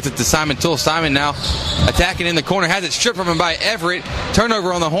court. Gets it to Simon Toole. Simon now attacking in the corner. Has it stripped from him by Everett.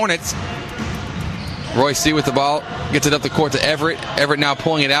 Turnover on the Hornets. Roy C with the ball. Gets it up the court to Everett. Everett now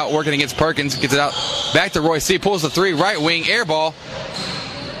pulling it out, working against Perkins. Gets it out back to Roy C. Pulls the three. Right wing. Air ball.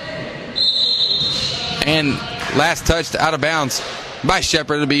 And last touched out of bounds by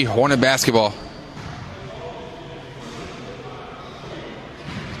Shepherd. It'll be Hornet basketball.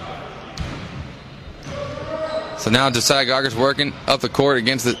 So now Josiah Gargis working up the court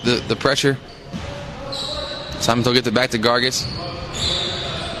against the pressure. Simon will get it back to Gargis.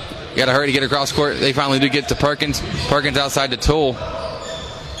 Got to hurry to get across court. They finally do get to Perkins. Perkins outside to Toole.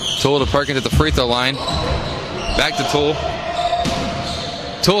 Toole to Perkins at the free throw line. Back to Toole.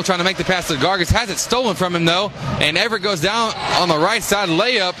 Toole trying to make the pass to Gargis. Has it stolen from him, though. And Everett goes down on the right side.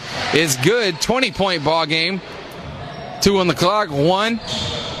 Layup is good. 20-point ball game. 2 on the clock. 1.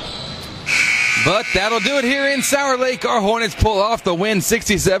 But that'll do it here in Sour Lake. Our Hornets pull off the win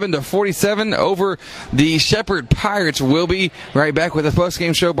 67-47 over the Shepherd Pirates. We'll be right back with a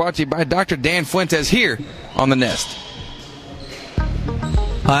postgame show brought to you by Dr. Dan Fuentes here on The Nest.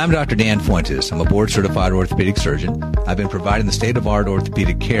 Hi, I'm Dr. Dan Fuentes. I'm a board-certified orthopedic surgeon. I've been providing the state-of-the-art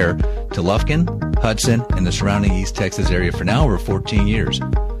orthopedic care to Lufkin, Hudson, and the surrounding East Texas area for now over 14 years.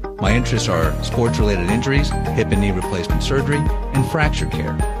 My interests are sports-related injuries, hip and knee replacement surgery, and fracture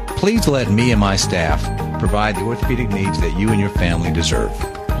care. Please let me and my staff provide the orthopedic needs that you and your family deserve.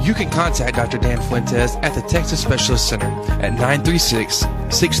 You can contact Dr. Dan Fuentes at the Texas Specialist Center at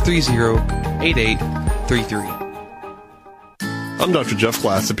 936-630-8833. I'm Dr. Jeff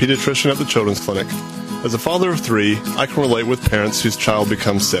Glass, a pediatrician at the Children's Clinic. As a father of 3, I can relate with parents whose child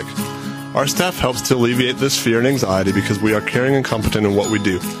becomes sick. Our staff helps to alleviate this fear and anxiety because we are caring and competent in what we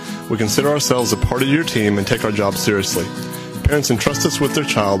do. We consider ourselves a part of your team and take our job seriously. Parents entrust us with their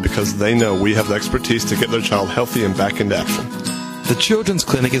child because they know we have the expertise to get their child healthy and back into action. The Children's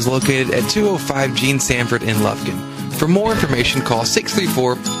Clinic is located at 205 Gene Sanford in Lufkin. For more information, call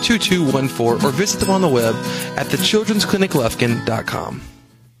 634-2214 or visit them on the web at thechildren'scliniclufkin.com.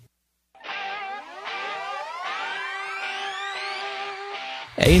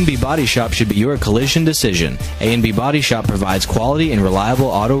 A&B Body Shop should be your collision decision. A&B Body Shop provides quality and reliable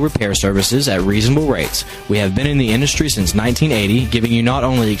auto repair services at reasonable rates. We have been in the industry since 1980, giving you not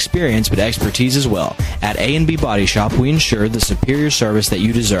only experience but expertise as well. At A&B Body Shop, we ensure the superior service that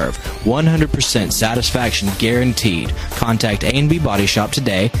you deserve. 100% satisfaction guaranteed. Contact A&B Body Shop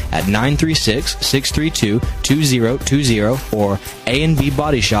today at 936-632-2020 or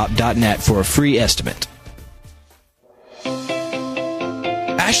anbbodyshop.net for a free estimate.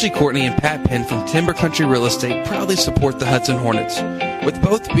 Ashley Courtney and Pat Penn from Timber Country Real Estate proudly support the Hudson Hornets. With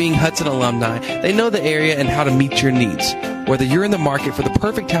both being Hudson alumni, they know the area and how to meet your needs. Whether you're in the market for the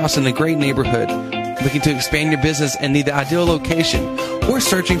perfect house in a great neighborhood, looking to expand your business and need the ideal location, or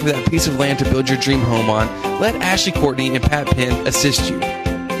searching for that piece of land to build your dream home on, let Ashley Courtney and Pat Penn assist you.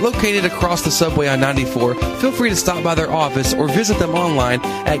 Located across the subway on 94, feel free to stop by their office or visit them online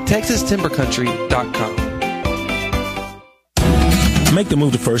at texastimbercountry.com. Make the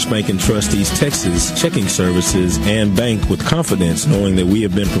move to First Bank and Trust East Texas checking services and bank with confidence, knowing that we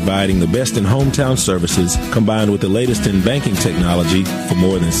have been providing the best in hometown services combined with the latest in banking technology for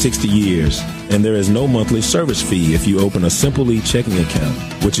more than 60 years. And there is no monthly service fee if you open a Simple E checking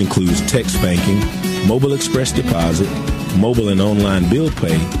account, which includes text banking, mobile express deposit, mobile and online bill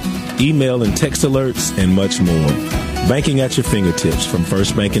pay, email and text alerts, and much more. Banking at your fingertips from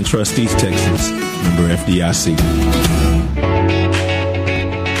First Bank and Trust East Texas. Member FDIC.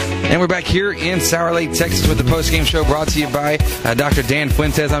 And we're back here in Sour Lake, Texas with the postgame show brought to you by Dr. Dan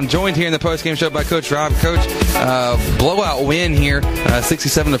Fuentes. I'm joined here in the postgame show by Coach Rob. Coach, blowout win here,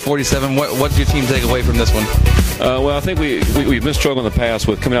 67-47. What did your team take away from this one? Well, I think we've been struggling in the past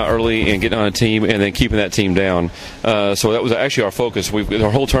with coming out early and getting on a team and then keeping that team down. So that was actually our focus. Our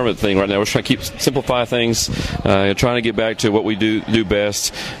whole tournament thing right now, we're trying to simplify things, trying to get back to what we do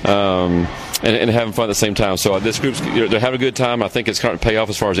best. and having fun at the same time. So this group's they're having a good time. I think it's starting to pay off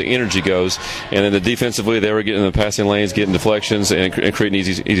as far as the energy goes. And then defensively, they were getting in the passing lanes, getting deflections, and creating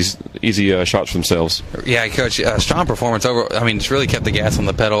easy shots for themselves. Yeah, Coach, strong performance over. I mean, it's really kept the gas on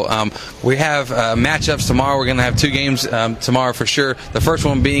the pedal. We have matchups tomorrow. We're going to have 2 games tomorrow for sure. The first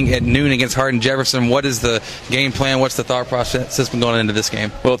one being at noon against Hardin-Jefferson. What is the game plan? What's the thought process going into this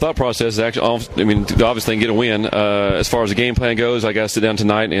game? Well, the thought process is actually, the obvious thing, get a win. As far as the game plan goes, I got to sit down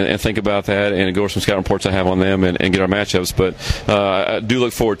tonight and think about that and go over some scouting reports I have on them and get our matchups. But I do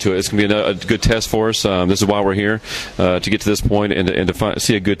look forward to it. It's going to be a good test for us. This is why we're here, to get to this point and to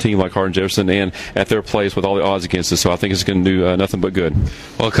see a good team like Hardin-Jefferson and at their place with all the odds against us. So I think it's going to do nothing but good.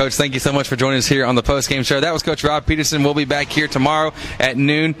 Well, Coach, thank you so much for joining us here on the post-game show. That was Coach Rob Peterson. We'll be back here tomorrow at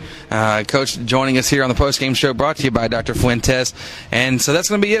noon. Coach joining us here on the post-game show, brought to you by Dr. Fuentes. And so that's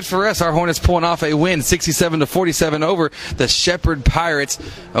going to be it for us. Our Hornets pulling off a win, 67-47 over the Shepherd Pirates.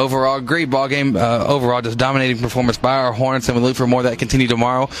 Overall, great ball game. Overall, just dominating performance by our Hornets, and we look for more of that continue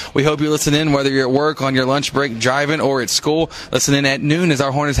tomorrow. We hope you listen in, whether you're at work, on your lunch break, driving, or at school. Listen in at noon as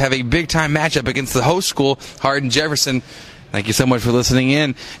our Hornets have a big-time matchup against the host school, Hardin-Jefferson. Thank you so much for listening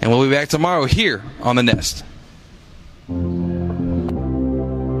in, and we'll be back tomorrow here on The Nest.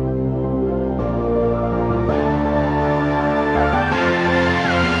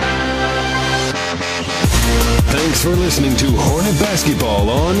 Thanks for listening to Hornet Basketball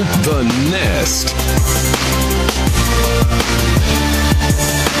on The Nest.